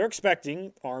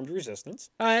armed resistance.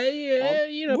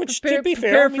 Which, to be prepare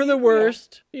fair, for the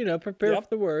worst. Prepare Yep. for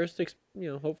the worst.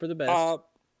 Hope for the best.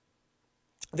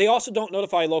 They also don't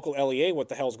notify local LEA what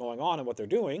the hell's going on and what they're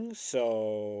doing,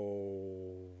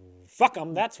 so fuck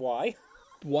them. That's why.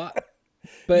 What?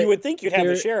 But you would think you'd have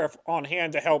the sheriff on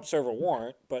hand to help serve a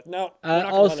warrant, but no.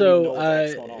 Also,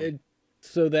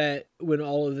 so that when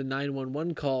all of the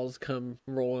 911 calls come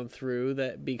rolling through,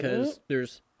 that because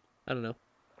there's, I don't know,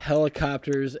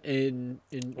 helicopters and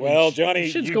Johnny,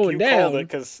 shit's you going down. Called it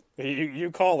because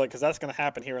you called it because that's going to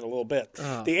happen here in a little bit.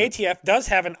 The ATF does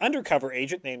have an undercover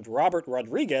agent named Robert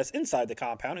Rodriguez inside the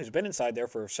compound, who's been inside there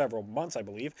for several months, I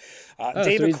believe. David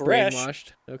so he's Koresh.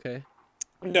 Brainwashed. Okay.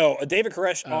 No, David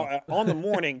Koresh on the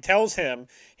morning tells him,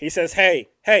 he says, hey,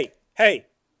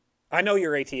 I know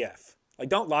you're ATF. Like,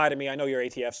 don't lie to me. I know you're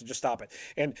ATF, so just stop it.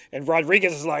 And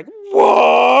Rodriguez is like,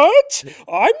 what?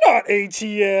 I'm not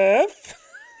ATF.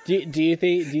 Do you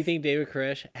think David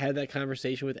Koresh had that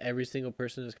conversation with every single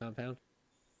person in his compound?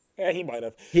 Yeah, he might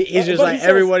have. He's just like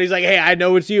everyone. He's like, hey, I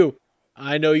know it's you.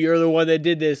 I know you're the one that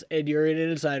did this, and you're an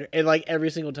insider. And like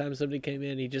every single time somebody came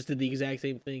in, he just did the exact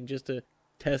same thing just to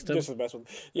test him. Just the best one.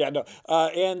 Yeah, no.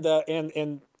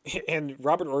 And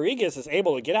Robert Rodriguez is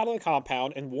able to get out of the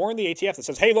compound and warn the ATF that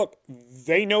says, hey, look,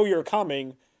 they know you're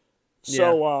coming.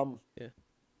 So,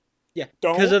 yeah,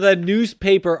 because of the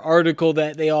newspaper article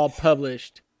that they all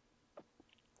published.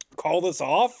 Call this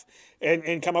off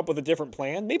and come up with a different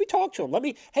plan. Maybe talk to them.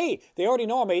 Hey, they already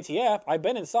know I'm ATF. I've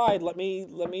been inside. Let me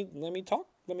talk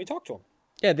to them.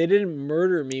 Yeah, they didn't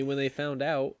murder me when they found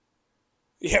out.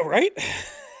 Yeah, right?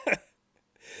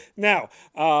 Now,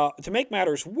 to make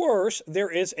matters worse, there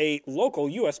is a local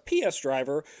USPS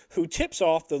driver who tips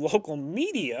off the local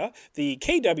media, the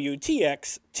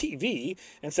KWTX TV,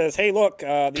 and says, "Hey, look,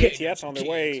 the ATF's on their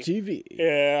way, TV.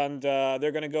 and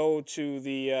they're going to go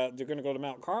to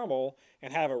Mount Carmel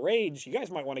and have a raid. You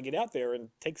guys might want to get out there and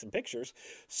take some pictures."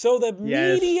 So the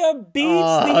media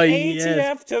beats the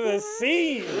ATF to the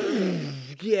scene.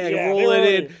 Rolling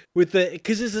in with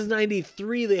because this is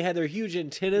 '93. They had their huge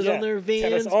antennas on their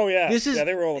vans.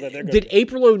 They rolled it. Did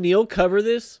April O'Neil cover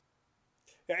this?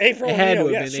 Yeah, April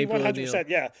O'Neil, yeah, she 100%,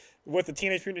 yeah, with the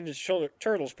Teenage Mutant Ninja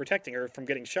Turtles protecting her from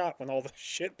getting shot when all the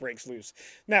shit breaks loose.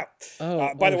 Now,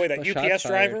 by the way, that UPS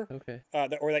driver,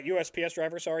 or that USPS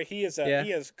driver, sorry, he is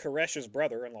Koresh's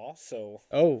brother-in-law. So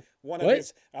one of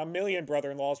his a million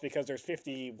brother-in-laws because there's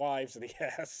 50 wives that he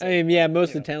has. So, I mean,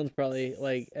 most of the town's probably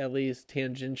like at least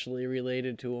tangentially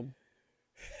related to him.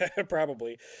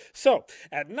 Probably. So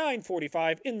at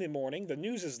 9:45 in the morning, the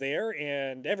news is there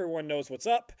and everyone knows what's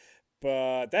up.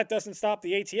 But that doesn't stop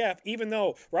the ATF, even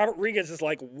though Robert Rodriguez is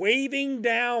like waving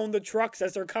down the trucks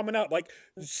as they're coming up, like,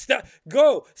 stop,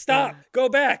 go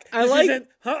back.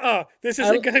 This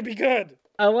isn't going to be good.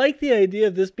 I like the idea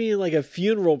of this being like a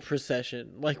funeral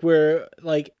procession, like where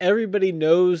like everybody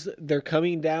knows they're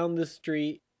coming down the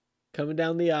street, coming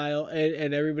down the aisle,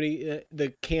 and everybody, the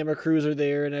camera crews are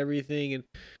there and everything, and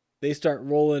they start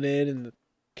rolling in, and the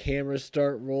cameras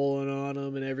start rolling on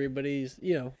them, and everybody's,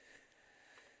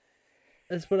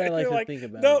 That's what I like to think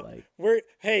about. No,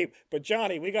 but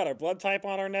Johnny, we got our blood type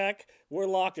on our neck. We're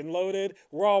locked and loaded.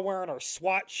 We're all wearing our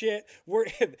SWAT shit.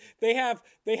 They have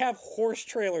horse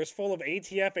trailers full of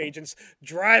ATF agents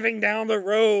driving down the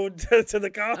road to the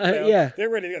compound. They're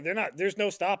ready to go. There's no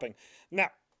stopping.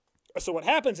 Now, so what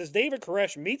happens is David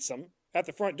Koresh meets them at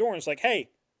the front door and is like, "Hey,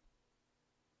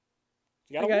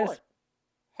 you got a warrant.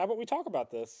 How about we talk about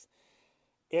this?"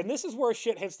 And this is where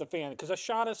shit hits the fan because a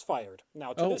shot is fired.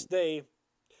 Now, to this day,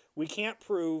 we can't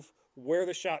prove where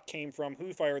the shot came from,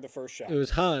 who fired the first shot. It was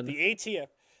Han. The ATF,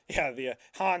 the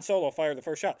Han Solo fired the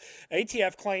first shot.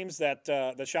 ATF claims that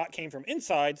the shot came from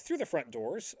inside through the front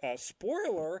doors.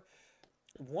 Spoiler,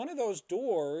 one of those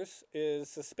doors is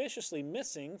suspiciously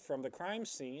missing from the crime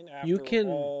scene after all. You can,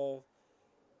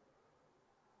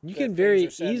 You can very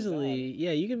easily,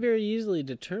 you can very easily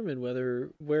determine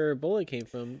where a bullet came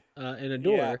from in a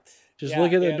door. Yeah. Just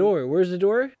look at the door. Where's the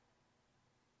door?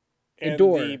 A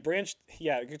door. The branch,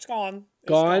 it's gone.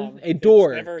 Gone. A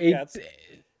door.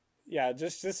 It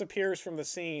just disappears from the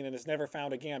scene and is never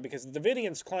found again, because the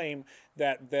Davidians claim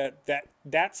that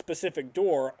specific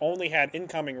door only had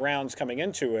incoming rounds coming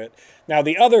into it. Now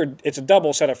it's a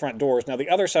double set of front doors. Now the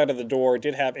other side of the door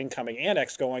did have incoming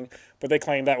annex going, but they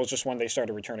claim that was just when they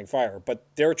started returning fire. But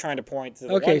they're trying to point to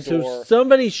the one door so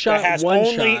somebody shot that has one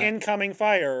only shot. Incoming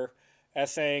fire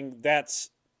as saying that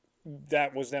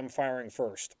was them firing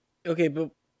first.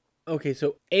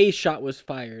 So a shot was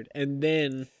fired, and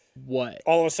then what?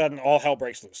 All of a sudden, all hell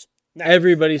breaks loose. Now,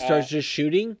 everybody starts just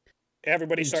shooting?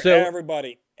 Everybody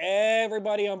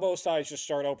on both sides just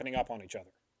start opening up on each other.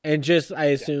 And just, I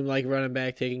assume, like running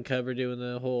back, taking cover, doing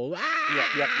the whole shit,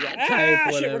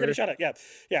 we're gonna shut it.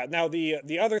 Yeah. Now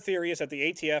the other theory is that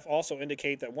the ATF also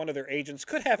indicate that one of their agents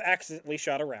could have accidentally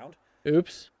shot a round.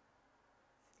 Oops.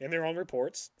 In their own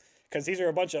reports. Because these are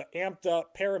a bunch of amped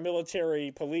up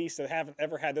paramilitary police that haven't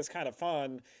ever had this kind of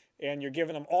fun, and you're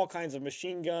giving them all kinds of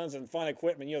machine guns and fun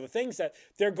equipment. The things that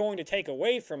they're going to take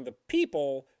away from the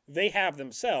people, they have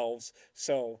themselves.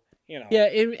 So, Yeah,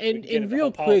 and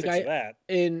real quick,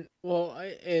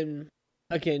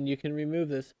 again, you can remove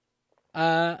this.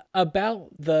 About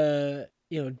the,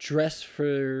 dress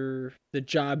for the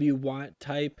job you want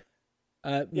type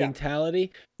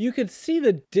mentality, you could see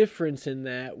the difference in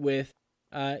that with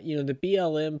the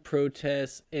BLM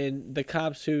protests and the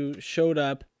cops who showed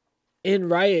up in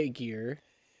riot gear,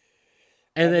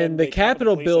 and then the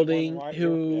Capitol building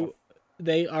who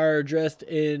they are dressed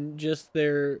in just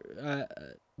their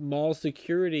mall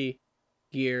security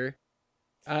gear.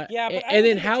 But and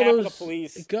then how those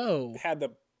police go?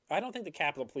 I don't think the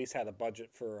Capitol Police had a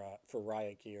budget for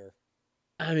riot gear.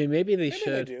 I mean, maybe they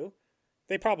should. They do.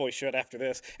 They probably should after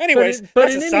this. Anyways,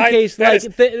 but in any case, like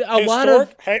a lot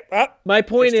of my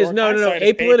point is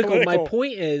apolitical. My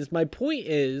point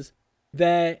is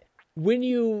that when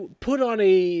you put on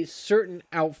a certain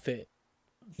outfit,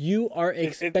 you are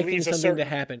expecting something to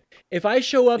happen. If I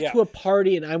show up to a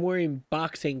party and I'm wearing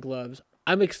boxing gloves,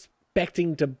 I'm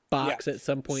expecting to box at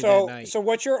some point that night. So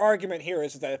what your argument here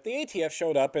is that if the ATF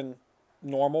showed up in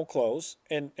normal clothes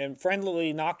and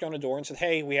friendlily knocked on a door and said,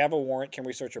 "Hey, we have a warrant, can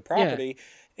we search your property?"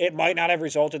 It might not have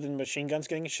resulted in machine guns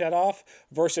getting shut off,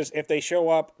 versus if they show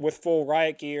up with full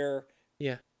riot gear,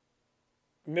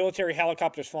 military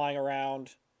helicopters flying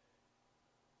around,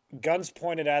 guns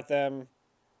pointed at them.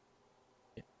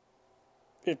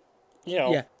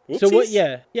 Oopsies. So what?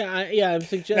 I'm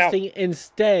suggesting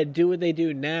instead do what they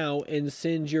do now and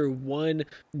send your one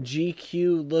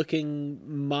GQ looking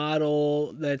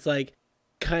model that's like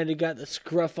kind of got the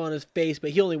scruff on his face,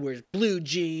 but he only wears blue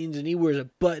jeans and he wears a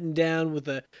button down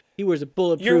he wears a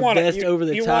bulletproof vest over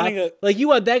the top. You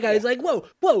want that guy who's like,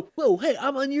 whoa, hey,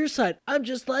 I'm on your side. I'm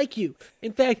just like you.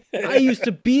 In fact, I used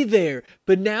to be there,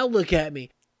 but now look at me.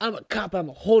 I'm a cop. I'm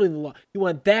holding the law. You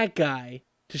want that guy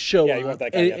to show up, you want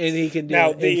that guy, and he can do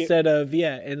it instead of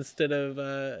Billy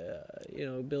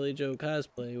Joe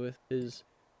cosplay with his.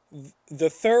 The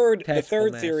third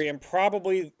theory and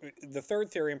probably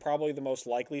the most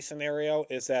likely scenario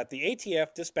is that the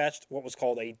ATF dispatched what was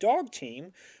called a dog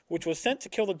team, which was sent to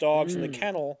kill the dogs in the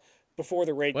kennel before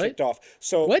the raid kicked off.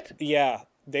 So what? Yeah,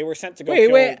 they were sent to go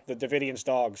kill the Davidians'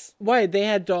 dogs. Why, they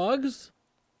had dogs?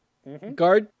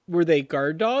 Mm-hmm. Were they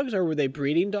guard dogs or were they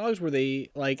breeding dogs? Were they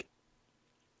like?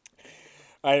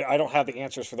 I don't have the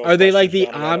answers for those. Are they like the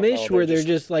Amish, where they're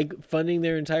just like funding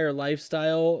their entire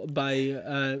lifestyle by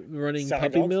running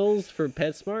puppy mills for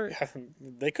PetSmart?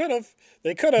 They could have.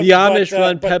 The Amish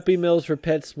run puppy mills for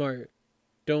PetSmart.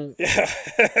 Don't.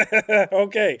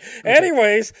 Okay.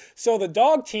 Anyways, so the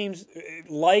dog teams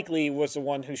likely was the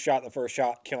one who shot the first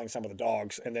shot, killing some of the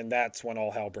dogs, and then that's when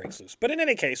all hell breaks loose. But in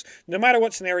any case, no matter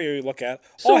what scenario you look at,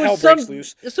 all hell breaks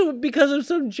loose. So because of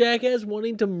some jackass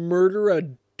wanting to murder a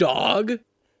dog?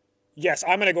 Yes,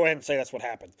 I'm going to go ahead and say that's what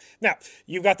happened. Now,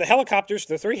 you've got the helicopters,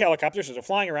 the 3 helicopters that are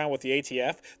flying around with the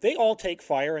ATF. They all take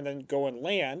fire and then go and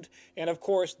land. And, of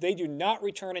course, they do not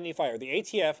return any fire. The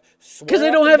ATF swear because they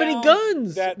don't have any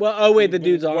guns. The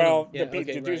dude's on the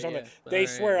dude's on They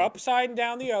swear upside and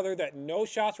down the other that no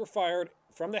shots were fired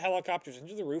from the helicopters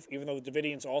into the roof, even though the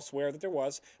Davidians all swear that there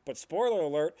was. But spoiler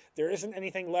alert, there isn't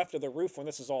anything left of the roof when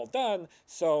this is all done.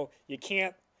 So you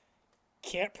can't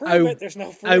prove it. There's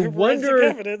no forensic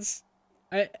evidence.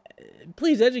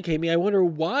 Please educate me. I wonder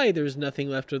why there's nothing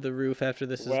left of the roof after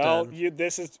this is done. You'll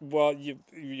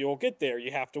get there.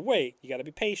 You have to wait. You got to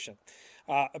be patient.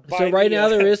 So right now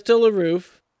there is still a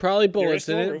roof. Probably bullets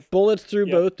in it. Bullets through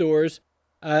both doors.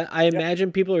 I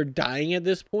imagine people are dying at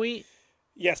this point.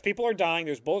 Yes, people are dying.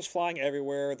 There's bullets flying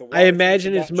everywhere. I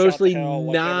imagine it's mostly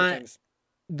not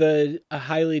the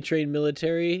highly trained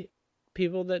military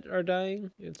people that are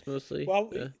dying. It's mostly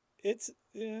it's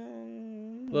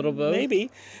little both, maybe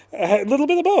a little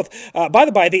bit of both. By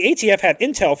the by, the ATF had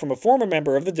intel from a former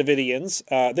member of the Davidians.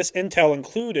 This intel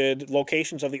included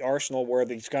locations of the arsenal where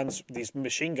these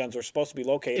machine guns are supposed to be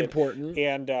located. Important,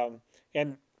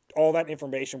 and all that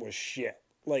information was shit.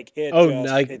 Like it.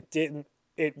 It didn't.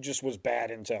 It just was bad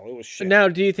intel. It was shit. Now,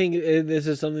 do you think this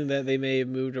is something that they may have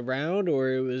moved around, or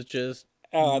it was just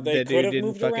they could have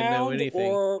moved around,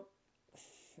 or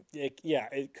it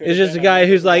could. It's just a guy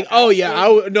who's like, "Oh yeah,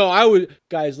 I was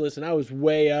guys. Listen, I was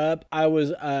way up. I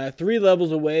was 3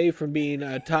 levels away from being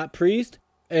a top priest,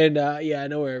 and I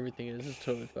know where everything is. It's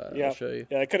totally fine. Yeah, I'll show you.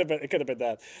 Yeah, it could have been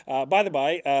that. By the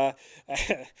by,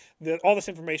 all this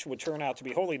information would turn out to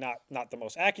be wholly not the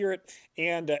most accurate,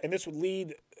 and this would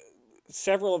lead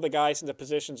several of the guys into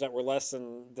positions that were less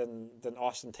than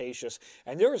ostentatious.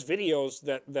 And there's videos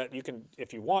that you can,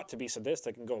 if you want to be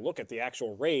sadistic, and go look at the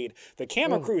actual raid. The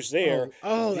camera crew's there.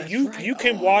 You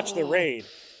can watch the raid.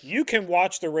 You can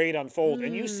watch the raid unfold,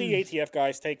 and you see ATF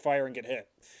guys take fire and get hit.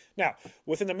 Now,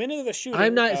 within a minute of the shooting,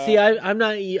 I'm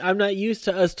not used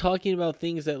to us talking about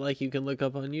things that like you can look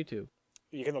up on YouTube.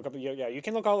 You can look up, you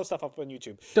can look all this stuff up on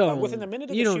YouTube. Within a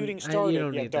minute of the shooting starting, you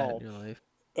don't need that in your life.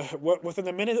 Within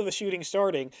the minute of the shooting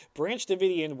starting, Branch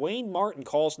Davidian Wayne Martin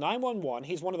calls 911.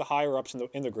 He's one of the higher ups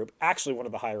in the group. Actually, one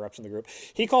of the higher ups in the group.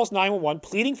 He calls 911,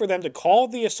 pleading for them to call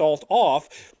the assault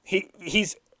off.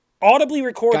 He's audibly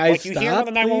recorded, like you hear on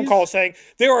the 911 call, saying,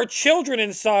 "There are children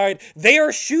inside. They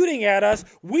are shooting at us.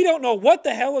 We don't know what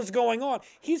the hell is going on."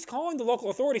 He's calling the local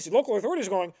authorities. The local authorities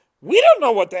are going, "We don't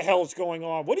know what the hell is going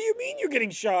on. What do you mean you're getting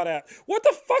shot at? What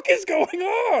the fuck is going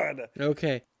on?"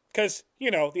 Okay. Because, the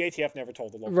ATF never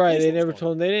told the local police. Right, they never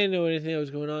told them. They didn't know anything that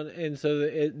was going on. And so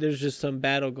there's just some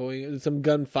battle some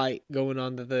gunfight going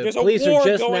on that the police are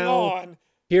just now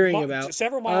hearing about.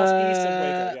 Several miles east of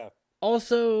Waco, yeah.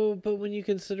 Also, but when you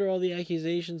consider all the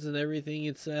accusations and everything,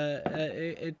 it's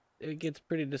it gets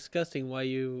pretty disgusting why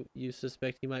you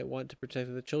suspect he might want to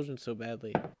protect the children so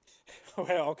badly.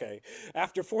 Well, okay.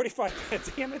 After 45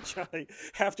 minutes, damn it, Johnny.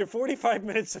 After 45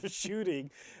 minutes of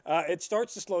shooting, it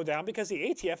starts to slow down because the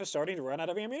ATF is starting to run out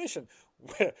of ammunition.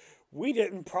 We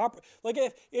didn't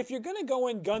if you're gonna go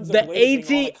in guns the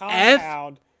blazing ATF on a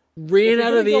compound, ran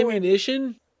out of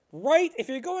ammunition. Right, if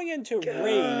you're going into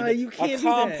raid a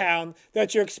compound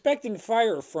that you're expecting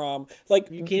fire from,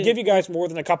 give you guys more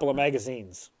than a couple of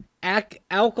magazines.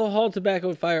 Alcohol, tobacco,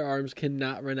 and firearms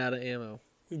cannot run out of ammo.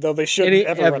 Though they shouldn't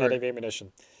ever run out of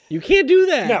ammunition. You can't do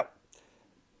that. No.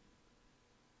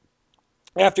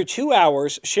 After 2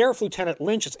 hours, Sheriff Lieutenant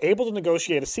Lynch is able to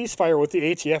negotiate a ceasefire with the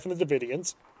ATF and the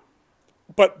Davidians.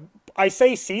 But I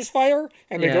say ceasefire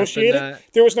and negotiate it.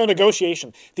 There was no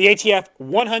negotiation. The ATF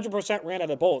 100% ran out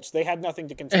of bullets. They had nothing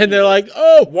to continue. And they're like,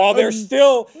 while they're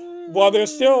still,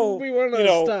 we want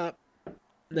to stop.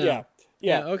 No.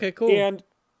 Yeah. Okay. Cool. And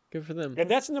good for them. And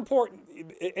that's an important.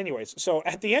 Anyways, so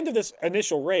at the end of this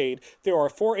initial raid, there are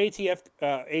 4 ATF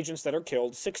agents that are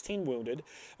killed, 16 wounded.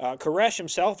 Koresh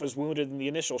himself is wounded in the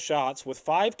initial shots, with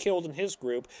 5 killed in his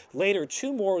group. Later,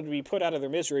 2 more would be put out of their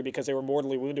misery because they were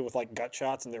mortally wounded with gut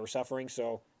shots and they were suffering.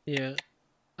 So yeah.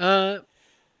 Now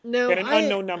and an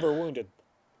unknown number wounded.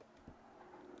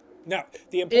 Now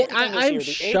the important thing is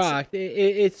I'm shocked.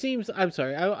 It seems. I'm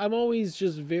sorry. I'm always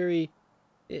just very.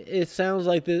 It sounds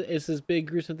like it's this big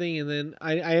gruesome thing, and then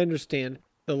I understand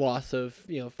the loss of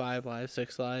 5 lives,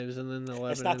 6 lives, and then the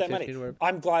 11. It's not that 15 many.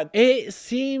 I'm glad. It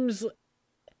seems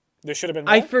there should have been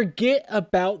more. I forget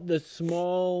about the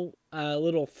small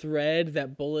little thread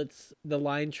that bullets, the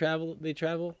line travel.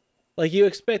 Like you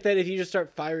expect that if you just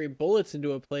start firing bullets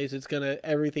into a place,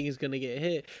 everything is gonna get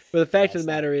hit. But the fact of the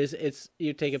matter is,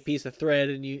 you take a piece of thread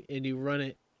and you run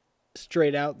it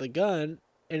straight out the gun.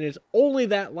 And it's only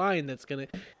that line that's gonna,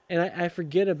 and I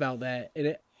forget about that.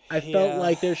 And I felt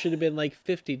like there should have been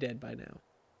 50 dead by now.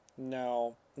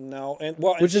 No, and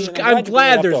I'm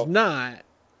glad there's not.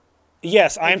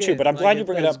 Yes, I am too. But I'm glad you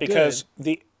bring it up because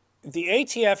the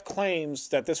ATF claims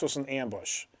that this was an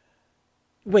ambush.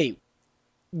 Wait,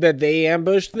 that they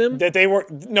ambushed them? That the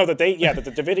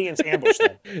Davidians ambushed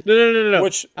them. No.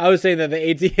 Which I was saying that the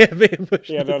ATF ambushed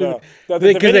them. Yeah, no.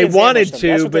 Because they wanted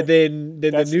to, but then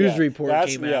the news report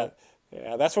came out.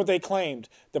 Yeah, that's what they claimed.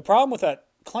 The problem with that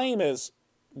claim is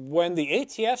when the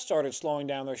ATF started slowing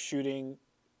down their shooting,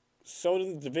 so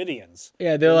did the Davidians.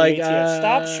 Yeah, they're like, the ATF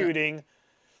stopped shooting,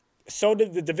 so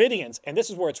did the Davidians. And this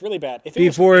is where it's really bad.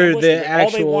 Before the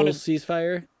actual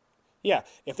ceasefire? Yeah,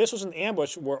 if this was an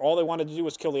ambush where all they wanted to do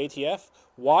was kill the ATF,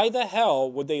 why the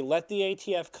hell would they let the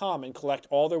ATF come and collect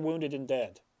all their wounded and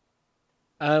dead?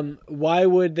 Why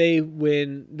would they,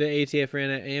 when the ATF ran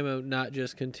out of ammo, not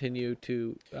just continue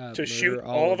to shoot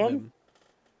all of them?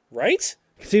 Right?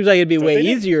 Seems like it'd be way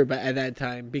easier at that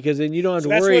time, because then you don't have to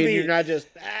worry and you're not just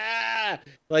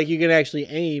like you can actually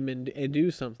aim and do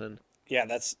something. Yeah,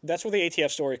 that's where the ATF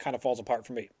story kind of falls apart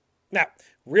for me. Now,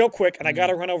 real quick, and I got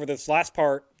to run over these last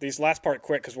part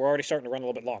quick because we're already starting to run a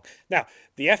little bit long. Now,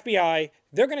 the FBI,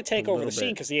 they're going to take over the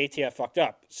scene because the ATF fucked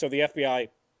up. So the FBI,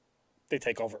 they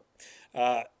take over.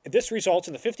 This results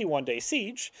in the 51-day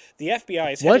siege. The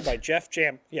FBI is headed by Jeff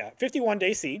Jam. Yeah,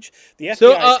 51-day siege. The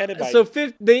FBI is headed by. So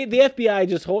the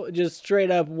FBI just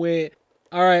straight up went,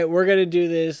 all right, we're gonna do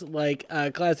this like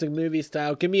classic movie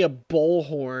style. Give me a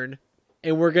bullhorn,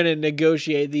 and we're gonna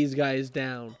negotiate these guys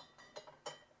down.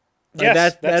 Like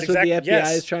yes, that's what the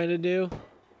FBI is trying to do.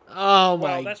 Oh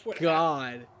my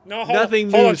God! No, nothing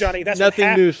moves, Johnny.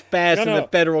 Nothing moves fast in the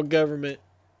federal government.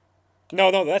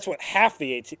 No, that's what half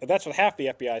the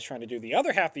FBI is trying to do. The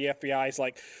other half of the FBI is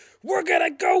like, we're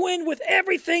gonna go in with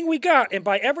everything we got, and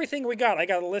by everything we got, I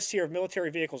got a list here of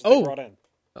military vehicles they brought in.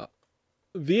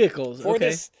 Vehicles for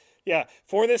this. Yeah,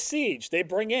 for this siege, they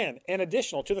bring in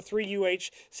additional to the 3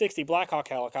 UH-60 Blackhawk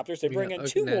helicopters. They bring in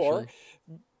two more.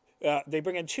 They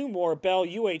bring in 2 more Bell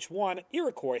UH-1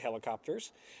 Iroquois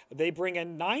helicopters. They bring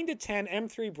in 9 to 10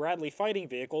 M3 Bradley fighting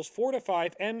vehicles, 4 to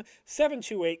 5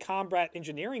 M728 combat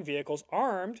engineering vehicles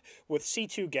armed with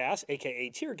C2 gas, aka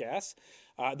tear gas.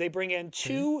 They bring in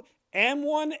 2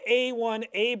 M1A1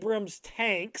 Abrams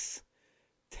tanks,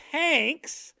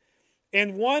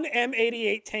 and 1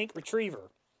 M88 tank retriever.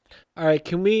 All right,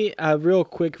 can we real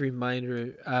quick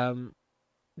reminder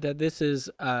that this is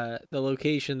the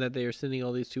location that they are sending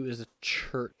all these to is a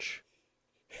church.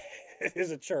 It is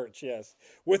a church, yes,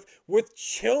 with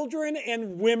children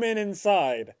and women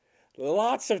inside.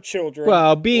 Lots of children.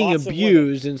 Well, being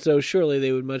abused, and so surely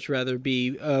they would much rather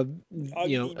be,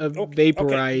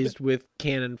 vaporized with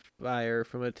cannon fire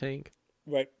from a tank.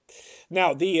 Right.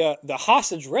 Now, the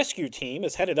hostage rescue team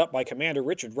is headed up by Commander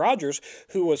Richard Rogers,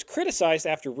 who was criticized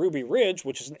after Ruby Ridge,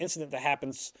 which is an incident that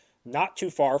happens not too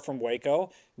far from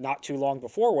Waco, not too long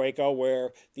before Waco,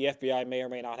 where the FBI may or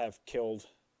may not have killed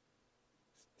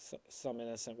some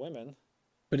innocent women.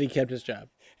 But he kept his job.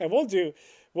 And we'll do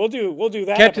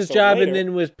that. Kept his job later. And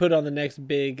then was put on the next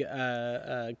big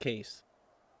case.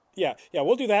 Yeah,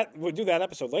 we'll do that. We'll do that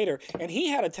episode later. And he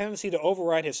had a tendency to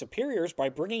override his superiors by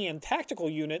bringing in tactical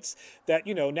units that,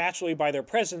 naturally by their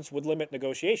presence would limit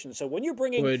negotiations. So when you're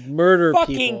bringing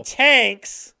fucking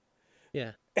tanks,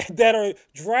 that are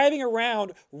driving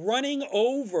around,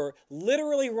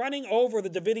 literally running over the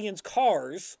Davidians'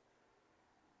 cars,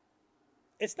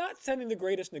 it's not sending the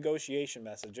greatest negotiation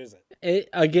message, is it?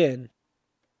 Again,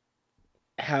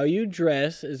 how you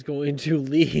dress is going to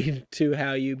lead to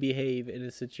how you behave in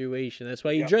a situation. That's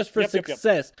why you dress for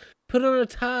success. Put on a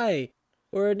tie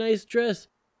or a nice dress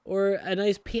or a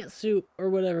nice pantsuit or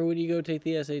whatever when you go take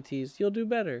the SATs. You'll do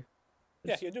better.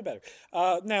 Yeah, you'll do better.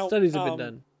 Now studies have been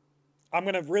done. I'm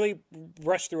going to really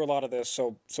rush through a lot of this,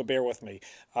 so bear with me.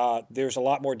 There's a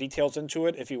lot more details into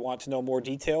it. If you want to know more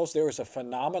details, there is a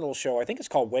phenomenal show. I think it's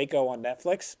called Waco on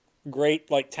Netflix. Great,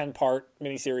 10-part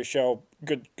miniseries show.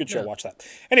 Good show. Watch that.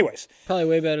 Anyways, probably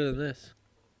way better than this.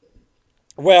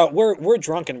 Well, we're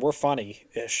drunk and we're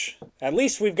funny-ish. At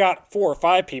least we've got 4 or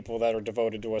 5 people that are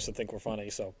devoted to us that think we're funny.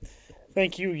 So,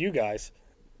 thank you guys.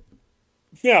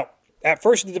 Now, at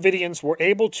first, the Davidians were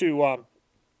able to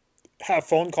have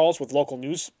phone calls with local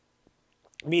news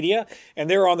media, and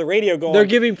they're on the radio going. They're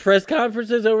giving press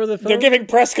conferences over the phone. They're giving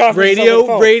press conferences over the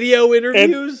phone. Radio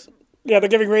interviews. Yeah, they're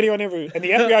giving radio interviews, and the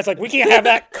FBI's like, we can't have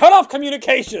that. Cut off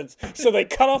communications. So they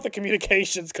cut off the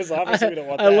communications because obviously we don't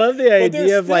want that. I love the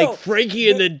idea of like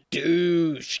Frankie and the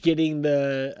douche getting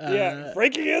the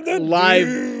Frankie and the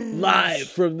live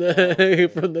from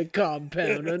the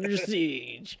compound under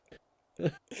siege.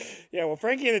 Yeah, well,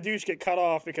 Frankie and the douche get cut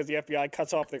off because the FBI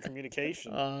cuts off their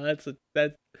communication. Oh, that's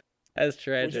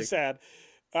tragic. Which is sad.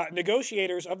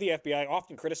 Negotiators of the FBI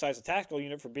often criticize the tactical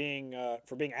unit for being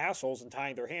assholes and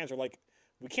tying their hands. They're like,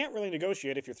 we can't really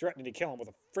negotiate if you're threatening to kill them with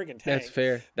a friggin' tank. That's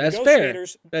fair.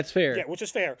 That's fair. Yeah, which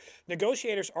is fair.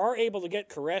 Negotiators are able to get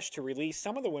Koresh to release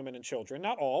some of the women and children,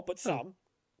 not all, but some.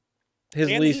 His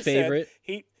least favorite.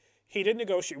 He did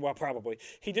negotiate. Well, probably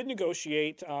he did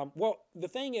negotiate. Well, the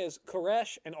thing is,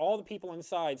 Koresh and all the people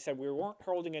inside said we weren't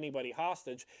holding anybody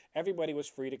hostage. Everybody was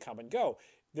free to come and go.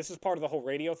 This is part of the whole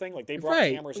radio thing. Like they brought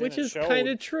cameras in and showed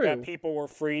that people were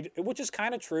freed, which is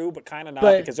kind of true, but kind of not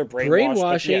because they're brainwashed.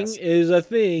 Brainwashing is a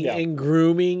thing, and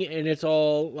grooming, and it's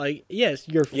all like, yes,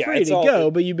 you're free to go,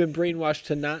 but you've been brainwashed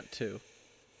to not to.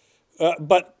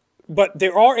 But they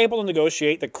are able to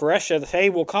negotiate. The Koresh said, hey,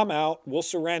 we'll come out, we'll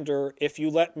surrender if you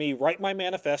let me write my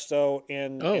manifesto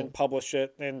and publish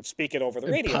it and speak it over the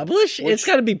radio. Publish? It's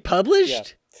got to be published? Yeah.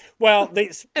 Well,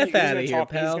 he's going to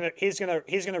talk. He's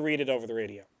going to read it over the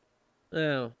radio.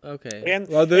 Oh, okay. And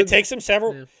it takes him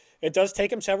several... Yeah. It does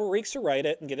take him several weeks to write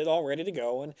it and get it all ready to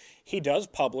go, and he does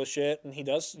publish it, and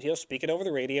he'll speak it over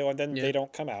the radio, and then they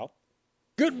don't come out.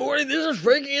 Good morning, this is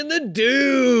Frankie and the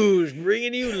Dudes,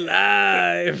 bringing you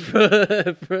live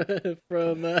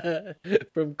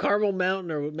from Carmel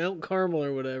Mountain or Mount Carmel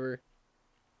or whatever.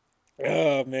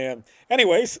 Oh man.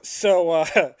 Anyways, so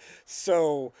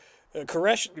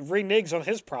Koresh reneges on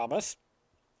his promise.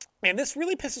 And this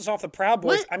really pisses off the Proud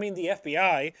Boys. What? I mean, the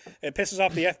FBI. It pisses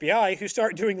off the FBI, who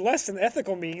start doing less than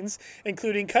ethical means,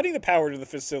 including cutting the power to the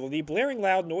facility, blaring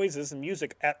loud noises and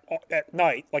music at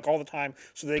night, like all the time,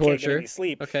 so they can't get any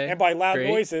sleep. Okay. And by loud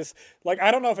noises, like, I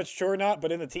don't know if it's true or not,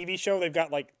 but in the TV show, they've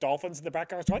got, like, dolphins in the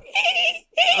background. So like,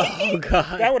 oh,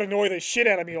 God. That would annoy the shit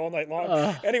out of me all night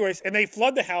long. Anyways, and they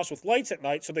flood the house with lights at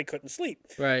night so they couldn't sleep.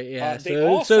 Right, yeah.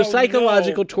 So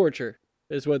psychological torture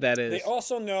is what that is. They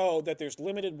also know that there's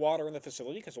limited water in the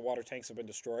facility because the water tanks have been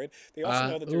destroyed. They also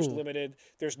know that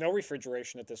there's no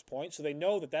refrigeration at this point, so they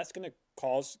know that that's going to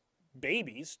cause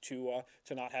babies to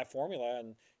not have formula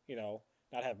and,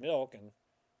 not have milk and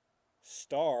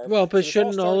starve. Well, but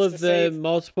shouldn't all of the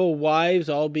multiple wives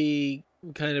all be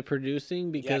kind of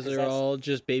producing because they're all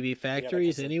just baby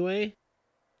factories anyway?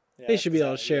 Yeah, they should be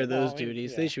able to share those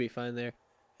duties. They should be fine there.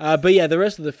 But yeah, the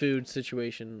rest of the food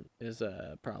situation is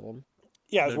a problem.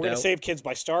 Yeah, we're going to save kids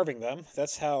by starving them.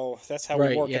 That's how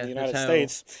we work in the United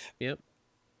States. Yep.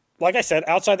 Like I said,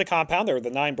 outside the compound, there were the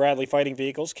 9 Bradley fighting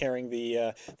vehicles carrying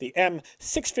the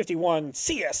M651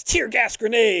 CS tear gas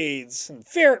grenades and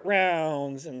ferret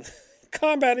rounds and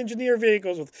combat engineer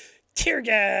vehicles with tear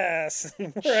gas.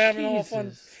 We're having all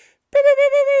fun.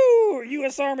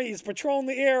 U.S. Army's patrolling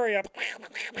the area.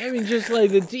 I mean, just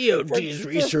like the DOD's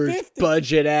research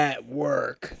budget at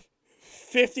work.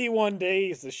 51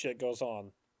 days this shit goes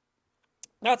on.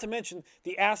 Not to mention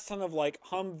the ass ton of like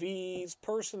Humvees,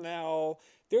 personnel.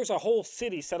 There's a whole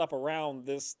city set up around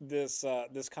this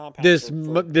compound. This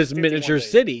miniature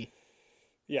city.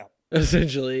 Yeah.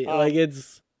 Essentially, like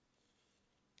it's.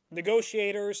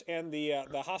 Negotiators and the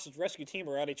hostage rescue team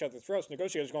are at each other's throats.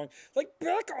 Negotiators going, like,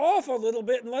 back off a little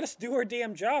bit and let us do our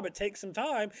damn job. It takes some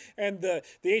time. And the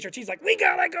HRT's like, we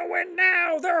gotta go in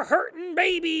now. They're hurting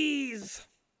babies.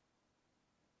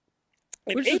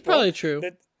 Which is probably true.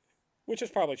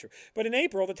 But in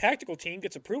April, the tactical team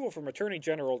gets approval from Attorney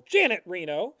General Janet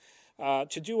Reno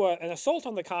to do an assault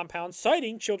on the compound,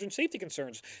 citing children's safety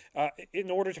concerns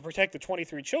in order to protect the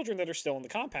 23 children that are still in the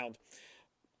compound.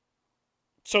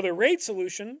 So their raid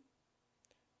solution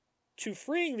to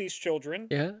freeing these children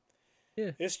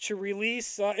is to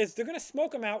release. They're going to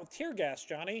smoke them out with tear gas,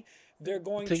 Johnny. They're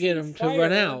going to get them to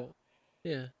run out.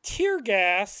 Yeah, tear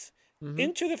gas.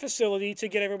 Into the facility to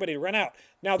get everybody to run out.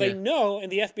 Now, they know,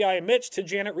 and the FBI admits to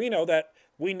Janet Reno that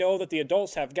we know that the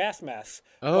adults have gas masks,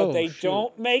 but they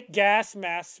don't make gas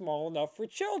masks small enough for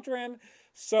children.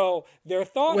 So their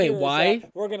thought here is that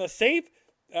we're going to save...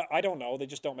 I don't know. They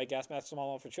just don't make gas masks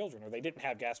small enough for children, or they didn't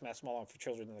have gas masks small enough for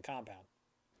children in the compound.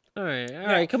 All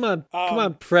right. Come on,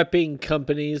 prepping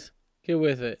companies. Get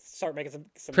with it. Start making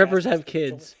some preppers have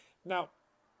kids.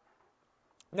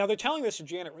 Now, they're telling this to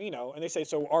Janet Reno, and they say,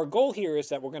 so our goal here is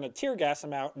that we're going to tear gas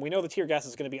them out, and we know the tear gas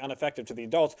is going to be ineffective to the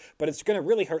adults, but it's going to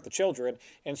really hurt the children.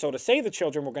 And so to save the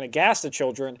children, we're going to gas the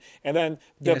children, and then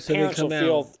the parents will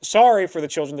feel sorry for the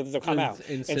children that they'll come out.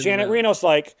 And Janet Reno's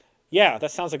like, yeah,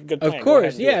 that sounds like a good plan. Of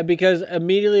course, because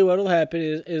immediately what will happen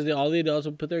is all the adults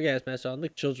will put their gas masks on, the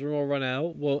children will run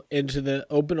out, into the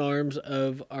open arms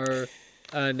of our...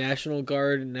 National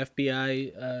Guard and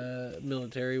FBI,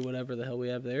 military, whatever the hell we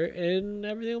have there, and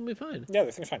everything will be fine. Yeah,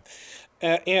 everything's fine.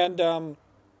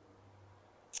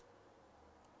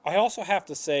 I also have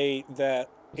to say that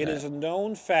it is a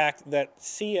known fact that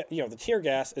the tear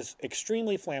gas is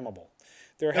extremely flammable.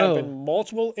 There have been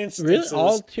multiple instances. Really?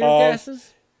 All tear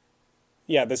gases?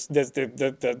 Yeah,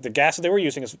 the gas that they were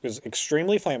using is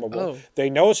extremely flammable. They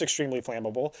know it's extremely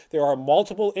flammable. There are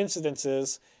multiple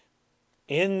incidences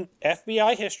in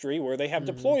FBI history where they have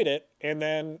deployed it, and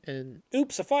then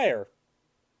oops, a fire.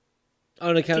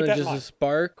 On account of just a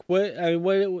spark? What? I mean,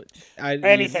 what?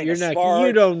 Anything. You're not. Spark,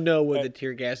 you don't know what the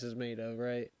tear gas is made of,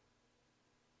 right?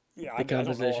 Yeah, the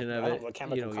composition of it. I don't know the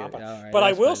chemical compound. Right, but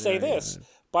I will say this.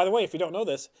 By the way, if you don't know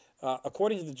this,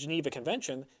 according to the Geneva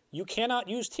Convention, you cannot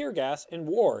use tear gas in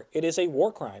war. It is a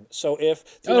war crime. So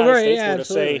if the United States were to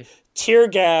say tear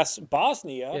gas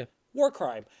Bosnia, war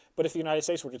crime. But if the United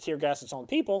States were to tear gas its own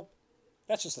people,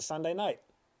 that's just a Sunday night.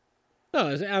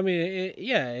 No, I mean,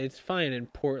 it's fine in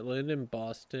Portland and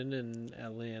Boston and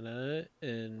Atlanta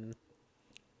and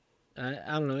I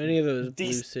don't know any of those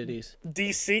blue cities.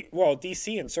 DC, well,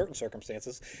 DC in certain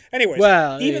circumstances. Anyways,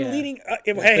 well, even leading,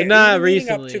 not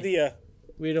recently. Up to the,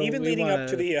 even leading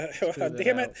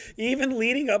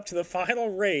up to the final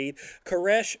raid,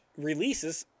 Koresh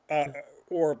releases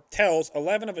or tells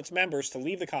 11 of its members to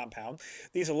leave the compound.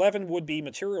 These 11 would be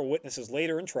material witnesses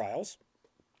later in trials.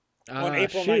 On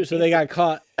April 19th, so they got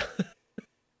caught.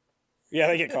 Yeah,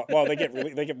 they get caught. Well,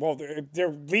 they're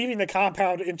leaving the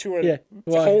compound into a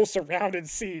whole surrounded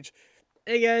siege.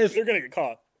 Hey guys, they're gonna get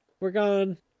caught. We're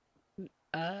gone.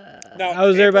 Now, I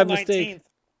was there by mistake.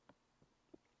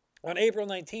 On April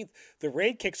 19th, the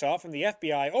raid kicks off and the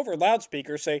FBI, over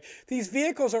loudspeakers, say, "These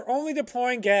vehicles are only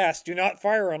deploying gas. Do not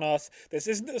fire on us. This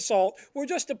isn't assault. We're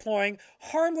just deploying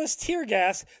harmless tear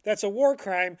gas. That's a war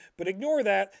crime, but ignore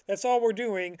that. That's all we're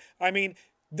doing." I mean,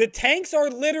 the tanks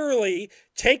are literally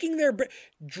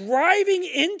driving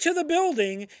into the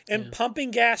building and pumping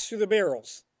gas through the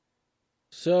barrels.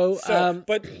 So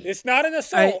but it's not an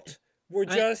assault.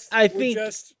 I think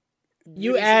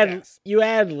you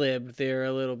ad-libbed there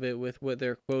a little bit with what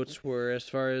their quotes were as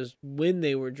far as when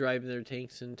they were driving their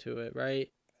tanks into it, right?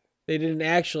 They didn't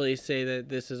actually say that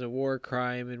this is a war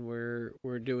crime and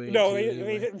we're doing. No,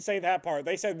 they didn't say that part.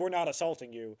 They said we're not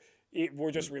assaulting you.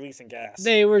 We're just releasing gas.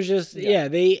 They were just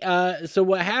so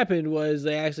what happened was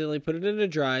they accidentally put it in a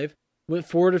drive, went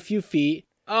forward a few feet.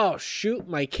 Oh shoot!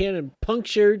 My cannon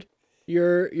punctured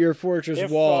your fortress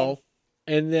wall,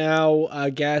 and now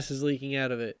gas is leaking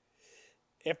out of it.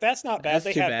 If that's not bad,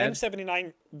 they have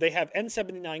M79. They have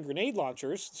N79 grenade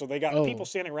launchers, so they got people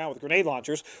standing around with grenade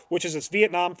launchers, which is this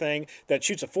Vietnam thing that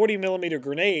shoots a 40mm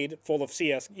grenade full of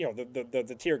CS,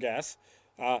 the tear gas.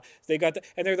 They got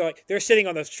and they're sitting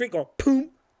on the street going boom,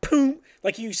 boom.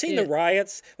 Like you've seen the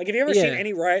riots. Like have you ever seen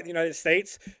any riot in the United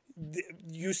States?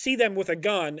 You see them with a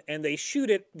gun and they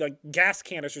shoot the gas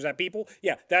canisters at people.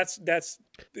 Yeah, that's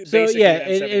so and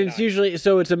it's usually it's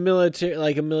a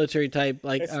military type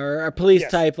or a police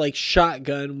type like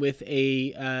shotgun with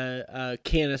a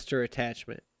canister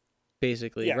attachment.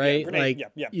 Basically, right?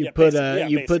 You put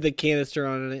the canister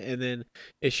on it, and then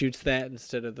it shoots that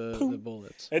instead of the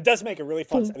bullets. It does make it really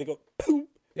fun. They go boom.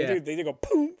 They go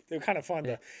boom. They're kind of fun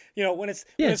to, when it's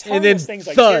harmless and then things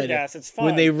like tear gas, it's fun.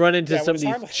 When they run into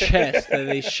somebody's chest that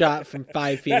they shot from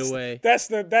 5 feet away. That's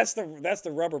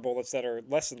the rubber bullets that are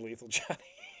less than lethal, Johnny.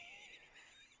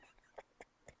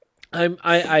 I'm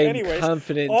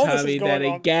confident, Tommy, that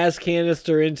a gas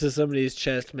canister into somebody's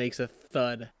chest makes a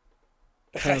thud.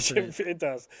 It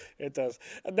does.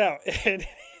 Now,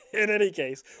 in any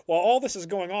case, while all this is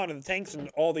going on, and the tanks and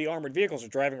all the armored vehicles are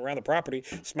driving around the property,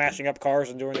 smashing up cars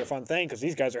and doing their fun thing, because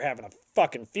these guys are having a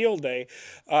fucking field day,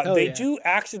 they do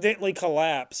accidentally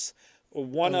collapse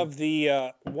one of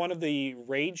the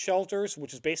raid shelters,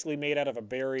 which is basically made out of a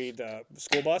buried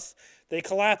school bus. They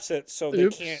collapse it so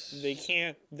they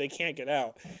can't get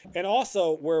out. And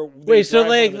also where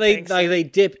they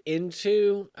dip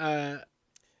into.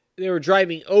 They were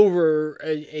driving over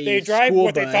they drive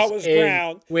what they thought was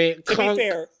ground. To be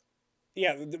fair,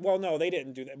 no, they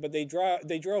didn't do that. But they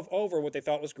drove over what they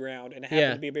thought was ground, and it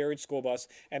happened to be a buried school bus.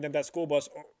 And then that school bus,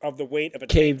 of the weight of a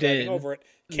tank driving over it,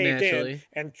 caved in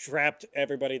and trapped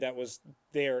everybody that was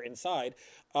there inside.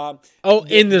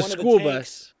 In the school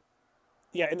bus.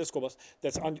 Yeah, in the school bus.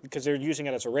 That's because they're using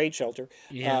it as a raid shelter,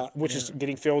 which is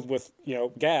getting filled with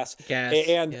gas.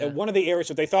 And one of the areas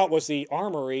that they thought was the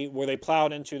armory, where they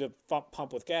plowed into the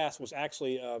pump with gas, was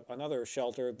actually another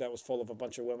shelter that was full of a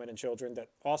bunch of women and children that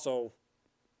also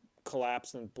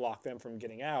collapsed and blocked them from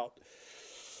getting out.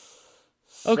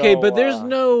 Okay, but there's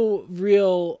no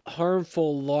real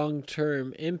harmful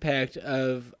long-term impact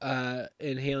of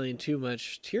inhaling too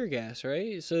much tear gas,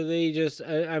 right? So they just,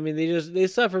 they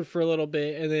suffered for a little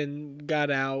bit and then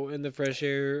got out in the fresh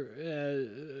air.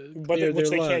 Which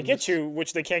they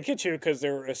can't get to because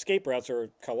their escape routes are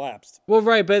collapsed. Well,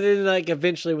 right, but then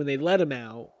eventually when they let them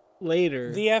out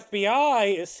later, the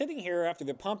FBI is sitting here after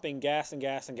they're pumping gas and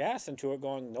gas and gas into it,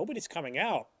 going, nobody's coming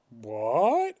out.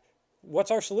 What? What's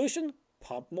our solution?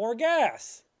 Pump more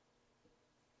gas.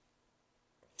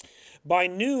 By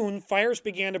noon, fires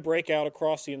began to break out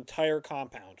across the entire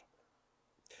compound.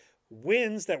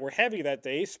 winds that were heavy that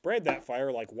day spread that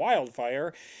fire like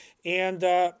wildfire, and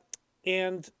the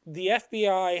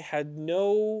FBI had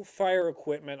no fire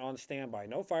equipment on standby,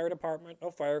 no fire department,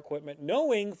 no fire equipment,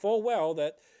 knowing full well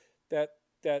that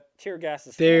tear gas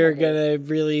is they're flammable, gonna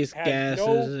release gases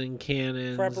no and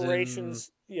cannons.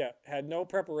 Preparations, had no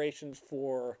preparations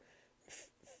for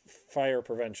fire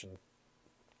prevention.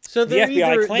 So they're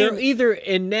either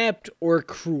inept or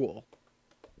cruel.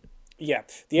 Yeah,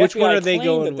 the Which FBI one are they claimed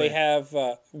going that they with? have.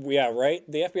 Right.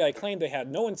 The FBI claimed they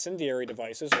had no incendiary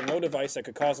devices or no device that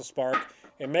could cause a spark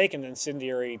and make an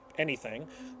incendiary anything.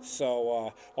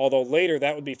 So, although later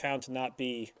that would be found to not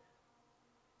be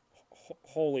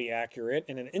wholly accurate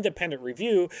in an independent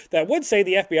review that would say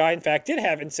the FBI in fact did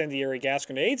have incendiary gas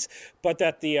grenades, but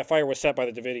that the fire was set by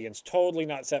the Davidians, totally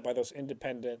not set by those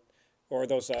independent or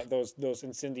those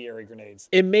incendiary grenades.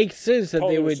 It makes sense that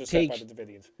Totally they was would just set take. by the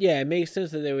Davidians. Yeah, it makes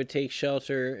sense that they would take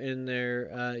shelter in their,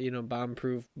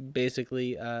 bomb-proof,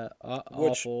 basically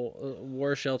awful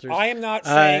war shelters. I am not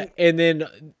saying, and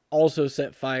then also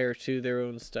set fire to their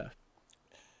own stuff.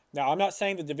 now I'm not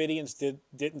saying the Davidians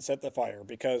didn't set the fire,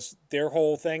 because their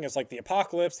whole thing is like the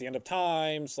apocalypse, the end of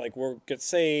times, like we'll get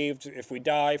saved if we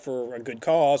die for a good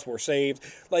cause, we're saved.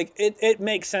 Like it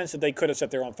makes sense that they could have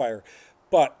set their own fire.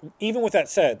 But even with that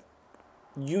said,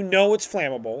 it's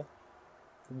flammable.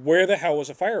 Where the hell was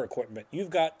the fire equipment? You've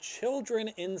got children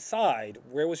inside.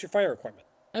 Where was your fire equipment?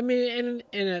 I mean,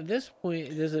 and at this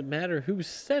point, does it matter who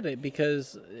said it?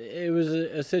 Because it was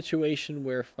a situation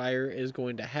where fire is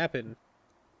going to happen.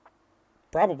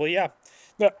 Probably, yeah.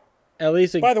 At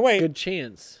least by the way, good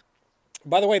chance.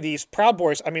 By the way, these Proud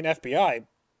Boys, FBI,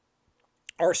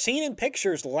 are seen in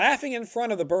pictures laughing in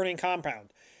front of the burning compound.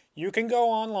 You can go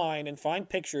online and find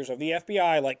pictures of the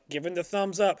FBI like giving the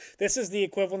thumbs up. This is the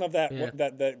equivalent of that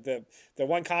the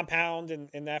one compound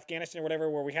in Afghanistan or whatever,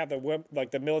 where we have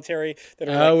the military that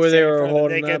are where they were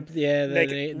holding up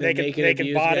the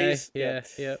naked bodies. Guy.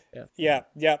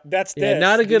 Yeah. That's this.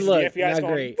 Not a good look. Not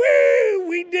great. Woo!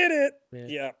 We did it.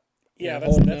 Yeah.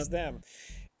 That's them.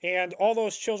 And all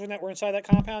those children that were inside that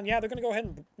compound, they're going to go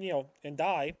ahead and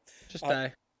die. Just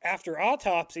die. After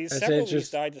autopsies, several of these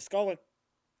died to skull.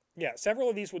 Several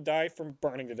of these would die from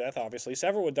burning to death, obviously.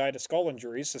 Several would die to skull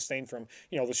injuries sustained from,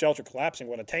 the shelter collapsing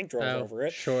when a tank drove over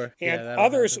it. Sure. And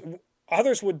others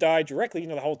would die directly,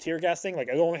 the whole tear gas thing, like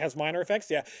it only has minor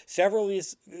effects. Yeah. Several of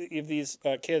these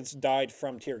kids died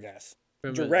from tear gas.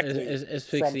 Directly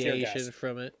asphyxiation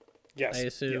from it. Yes. I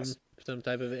assume. Yes. Some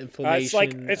type of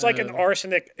inflammation. It's like an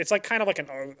arsenic. It's like kind of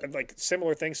like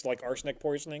similar things to like arsenic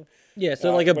poisoning. Yeah,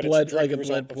 so like a blood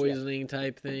poisoning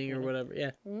type thing or whatever. Yeah.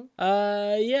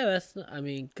 That's. I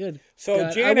mean, good. So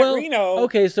God. Janet Reno.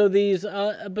 Okay, so these,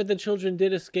 but the children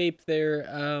did escape their,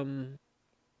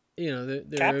 their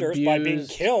captors abused by being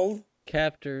killed.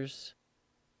 Captors.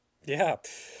 Yeah.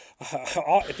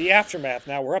 The aftermath.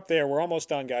 Now we're up there. We're almost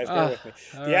done, guys. Bear with me.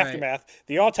 The aftermath.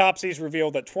 The autopsies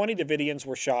revealed that 20 Davidians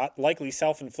were shot, likely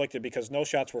self-inflicted because no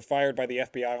shots were fired by the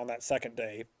FBI on that second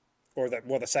day,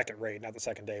 the second raid, not the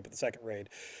second day, but the second raid,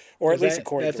 or at least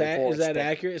according to reports. Is that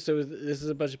accurate? So this is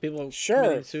a bunch of people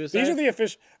committing suicide? These are the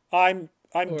official. I'm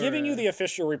giving you the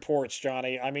official reports,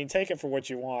 Johnny. I mean, take it for what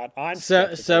you want.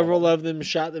 Several of them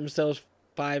shot themselves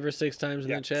 5 or 6 times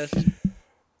in the chest.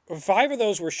 5 of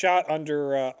those were shot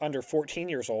under 14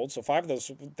 years old, so 5 of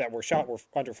those that were shot were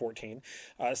under 14.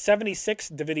 76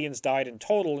 Davidians died in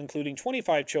total, including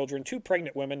 25 children, 2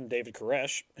 pregnant women, and David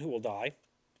Koresh, who will die.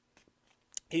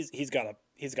 He's got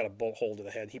a bullet hole to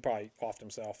the head. He probably offed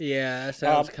himself. Yeah, that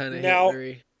sounds kind of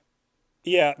Hitlery.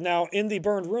 Yeah, now in the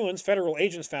burned ruins, federal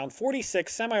agents found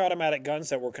 46 semi-automatic guns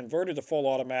that were converted to full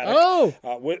automatic. Oh!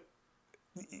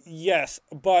 Yes,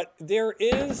 but there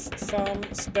is some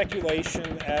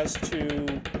speculation as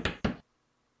to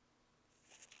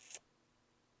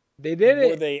they did it.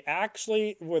 Were they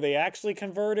actually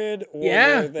converted? Or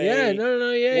yeah, were they, no,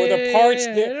 Were the parts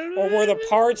there, or were the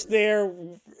parts there,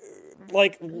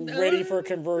 like ready for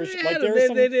conversion? Yeah, like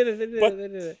there's they did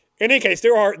it. In any case,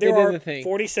 there are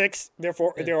 46.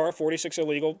 Therefore, there are 46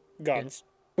 illegal guns.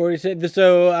 46.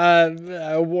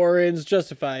 So Warren's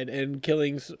justified and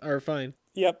killings are fine.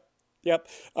 Yep.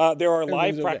 There are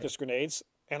live practice grenades,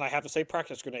 and I have to say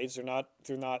practice grenades. They're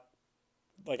not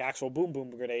like actual boom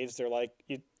grenades. They're like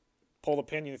you pull the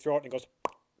pin, you throw it, and it goes,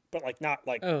 but like not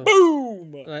like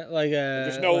boom.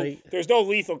 There's no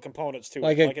lethal components to it.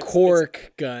 Like a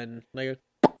cork gun. Like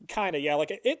a kind of, yeah.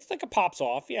 Like it's like a pops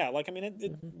off, yeah. Like I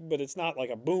mean, but it's not like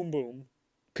a boom.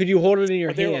 Could you hold it in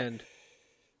your hand?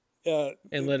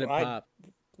 And let it pop?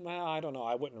 Well, I don't know.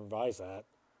 I wouldn't advise that.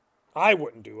 I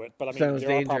wouldn't do it, but I mean, sounds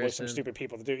there are probably some then. stupid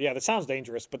people that do. Yeah, that sounds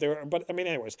dangerous, but I mean,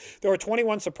 anyways, there are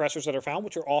 21 suppressors that are found,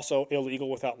 which are also illegal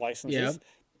without licenses. Yep.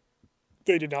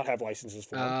 They did not have licenses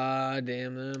for them. Ah,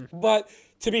 damn them. But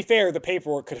to be fair, the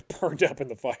paperwork could have burned up in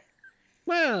the fire.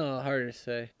 Well, hard to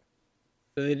say.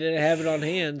 So they didn't have it on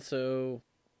hand, so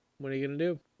what are you going to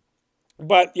do?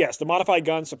 But yes, the modified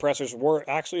gun suppressors were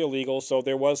actually illegal, so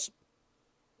there was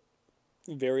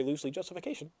very loosely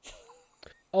justification.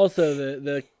 Also,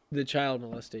 the child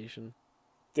molestation.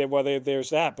 There's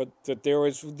that, but there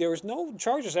was no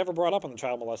charges ever brought up on the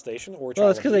child molestation or child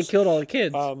Well, it's because they abuse. killed all the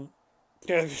kids.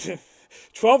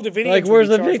 12 Davidians. Like, where's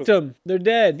the victim? They're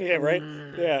dead. Yeah, right?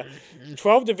 Yeah.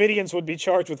 12 Davidians would be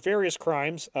charged with various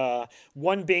crimes,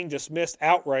 one being dismissed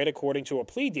outright according to a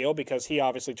plea deal because he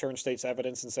obviously turned state's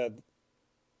evidence and said,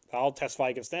 I'll testify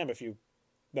against them if you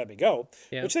let me go,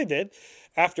 which they did.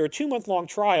 After a 2-month-long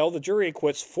trial, the jury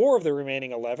acquits 4 of the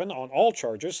remaining 11 on all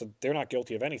charges, so they're not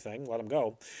guilty of anything. Let them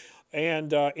go. And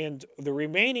the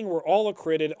remaining were all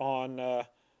acquitted on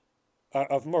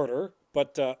of murder,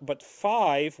 but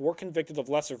 5 were convicted of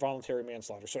lesser voluntary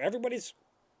manslaughter. So nobody's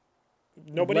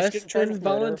getting charged with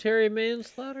voluntary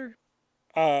manslaughter.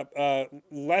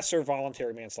 Lesser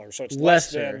voluntary manslaughter. So it's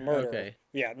lesser less than murder. Okay.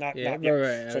 Yeah, not. Yeah, Right.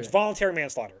 okay. So it's voluntary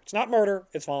manslaughter. It's not murder.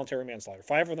 It's voluntary manslaughter.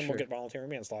 5 of them will get voluntary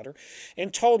manslaughter.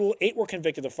 In total, 8 were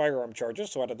convicted of firearm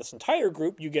charges. So out of this entire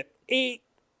group, you get 8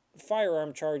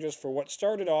 firearm charges for what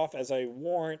started off as a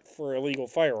warrant for illegal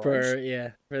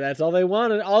firearms. For that's all they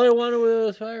wanted. All they wanted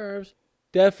was firearms.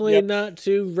 Definitely not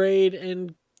to raid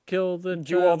and kill the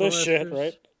do all this shit,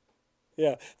 right?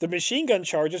 Yeah, the machine gun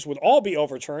charges would all be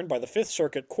overturned by the Fifth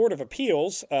Circuit Court of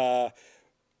Appeals. It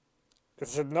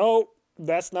said, no,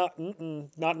 that's not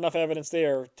enough evidence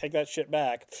there. Take that shit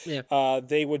back. Yeah.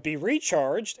 They would be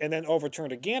recharged and then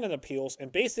overturned again in appeals.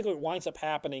 And basically what winds up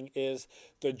happening is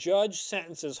the judge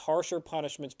sentences harsher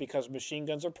punishments because machine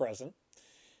guns are present.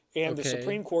 And the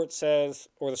Supreme Court says,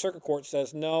 or the Circuit Court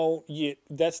says, no,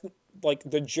 that's like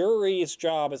the jury's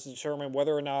job is to determine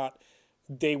whether or not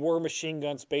they were machine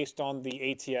guns based on the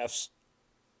ATF's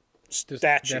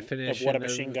statute of what a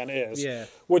machine gun is. Yeah.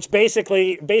 Which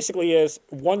basically is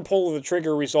one pull of the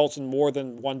trigger results in more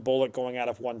than one bullet going out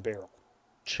of one barrel.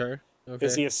 Sure. Okay.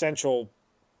 Is the essential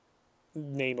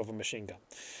name of a machine gun.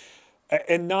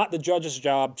 And not the judge's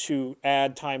job to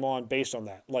add time on based on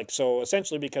that. Like, so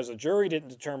essentially because the jury didn't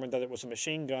determine that it was a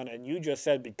machine gun and you just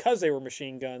said because they were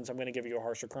machine guns, I'm going to give you a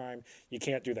harsher crime. You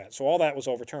can't do that. So all that was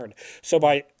overturned. So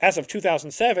as of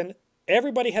 2007,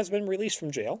 everybody has been released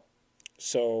from jail.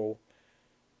 So.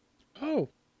 Oh.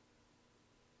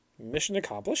 Mission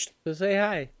accomplished. So say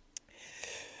hi.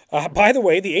 By the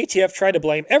way, the ATF tried to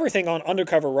blame everything on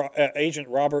undercover agent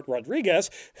Robert Rodriguez,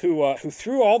 who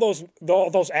threw all those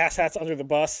asshats under the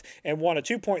bus and won a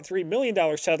 $2.3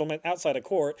 million settlement outside of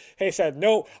court. He said,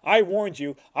 no, I warned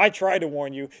you. I tried to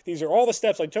warn you. These are all the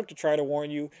steps I took to try to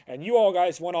warn you, and you all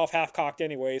guys went off half-cocked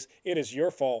anyways. It is your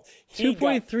fault. He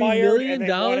got fired and they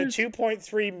won a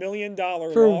 $2.3 million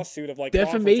lawsuit of like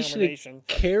defamation wrongful termination. Of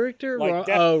character? Like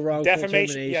wrongful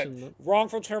defamation. termination. Yeah,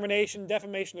 wrongful termination,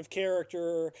 defamation of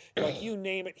character. Like you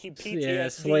name it, he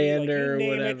PTSD, slander, like you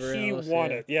name whatever it, he else,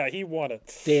 won it. Yeah, he won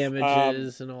it.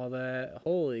 Damages and all that.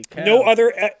 Holy cow! No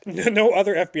other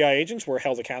FBI agents were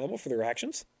held accountable for their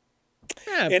actions.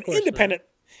 Yeah,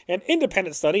 An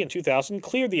independent study in 2000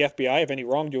 cleared the FBI of any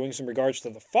wrongdoings in regards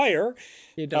to the fire.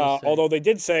 Although they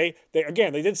did say they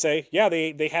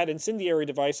had incendiary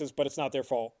devices, but it's not their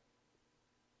fault.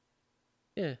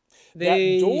 Yeah,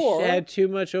 they had too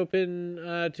much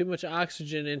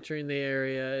oxygen entering the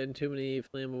area and too many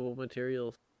flammable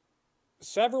materials.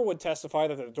 Several would testify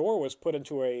that the door was put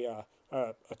into a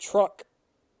truck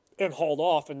and hauled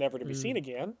off and never to be seen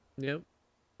again. Yep,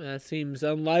 that seems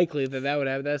unlikely that would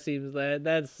happen. That seems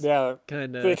that's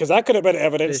kind of because that could have been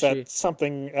evidence that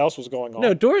something else was going on.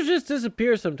 No, doors just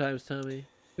disappear sometimes, Tommy.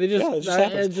 They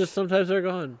just sometimes they're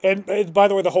gone. And by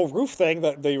the way, the whole roof thing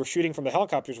that they were shooting from the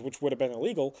helicopters, which would have been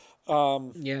illegal.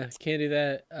 Can't do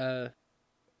that.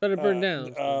 But it burned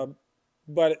down.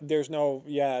 But there's no,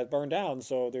 it burned down.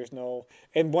 So there's no,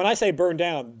 and when I say burned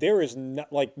down, there is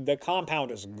not, like the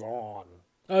compound is gone.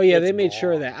 Oh yeah, they made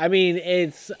sure of that. I mean,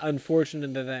 it's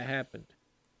unfortunate that happened.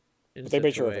 They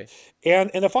made sure of it. And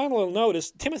the final little note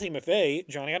is Timothy McVeigh,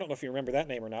 Johnny. I don't know if you remember that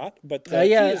name or not, but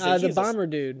the bomber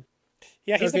dude.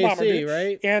 Yeah, he's the bomber dude,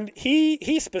 right? And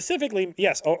he specifically,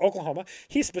 Oklahoma.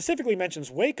 He specifically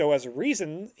mentions Waco as a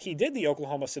reason he did the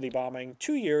Oklahoma City bombing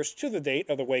 2 years to the date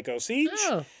of the Waco siege.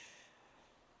 Oh.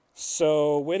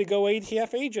 So, way to go,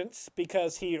 ATF agents,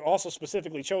 because he also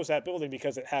specifically chose that building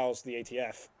because it housed the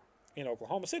ATF in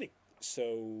Oklahoma City.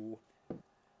 So,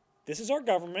 this is our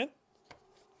government.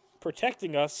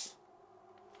 protecting us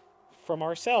from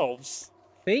ourselves.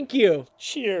 Thank you.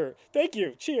 Thank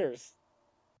you. Cheers.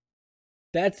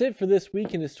 That's it for this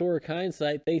week in Historic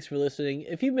Hindsight. Thanks for listening.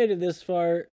 If you made it this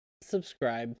far,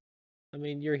 subscribe. I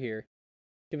mean, you're here.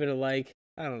 Give it a like.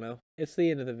 I don't know. It's the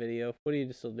end of the video. What are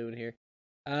you still doing here?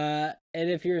 And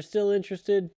if you're still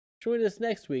interested, join us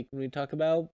next week when we talk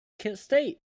about Kent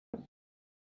State.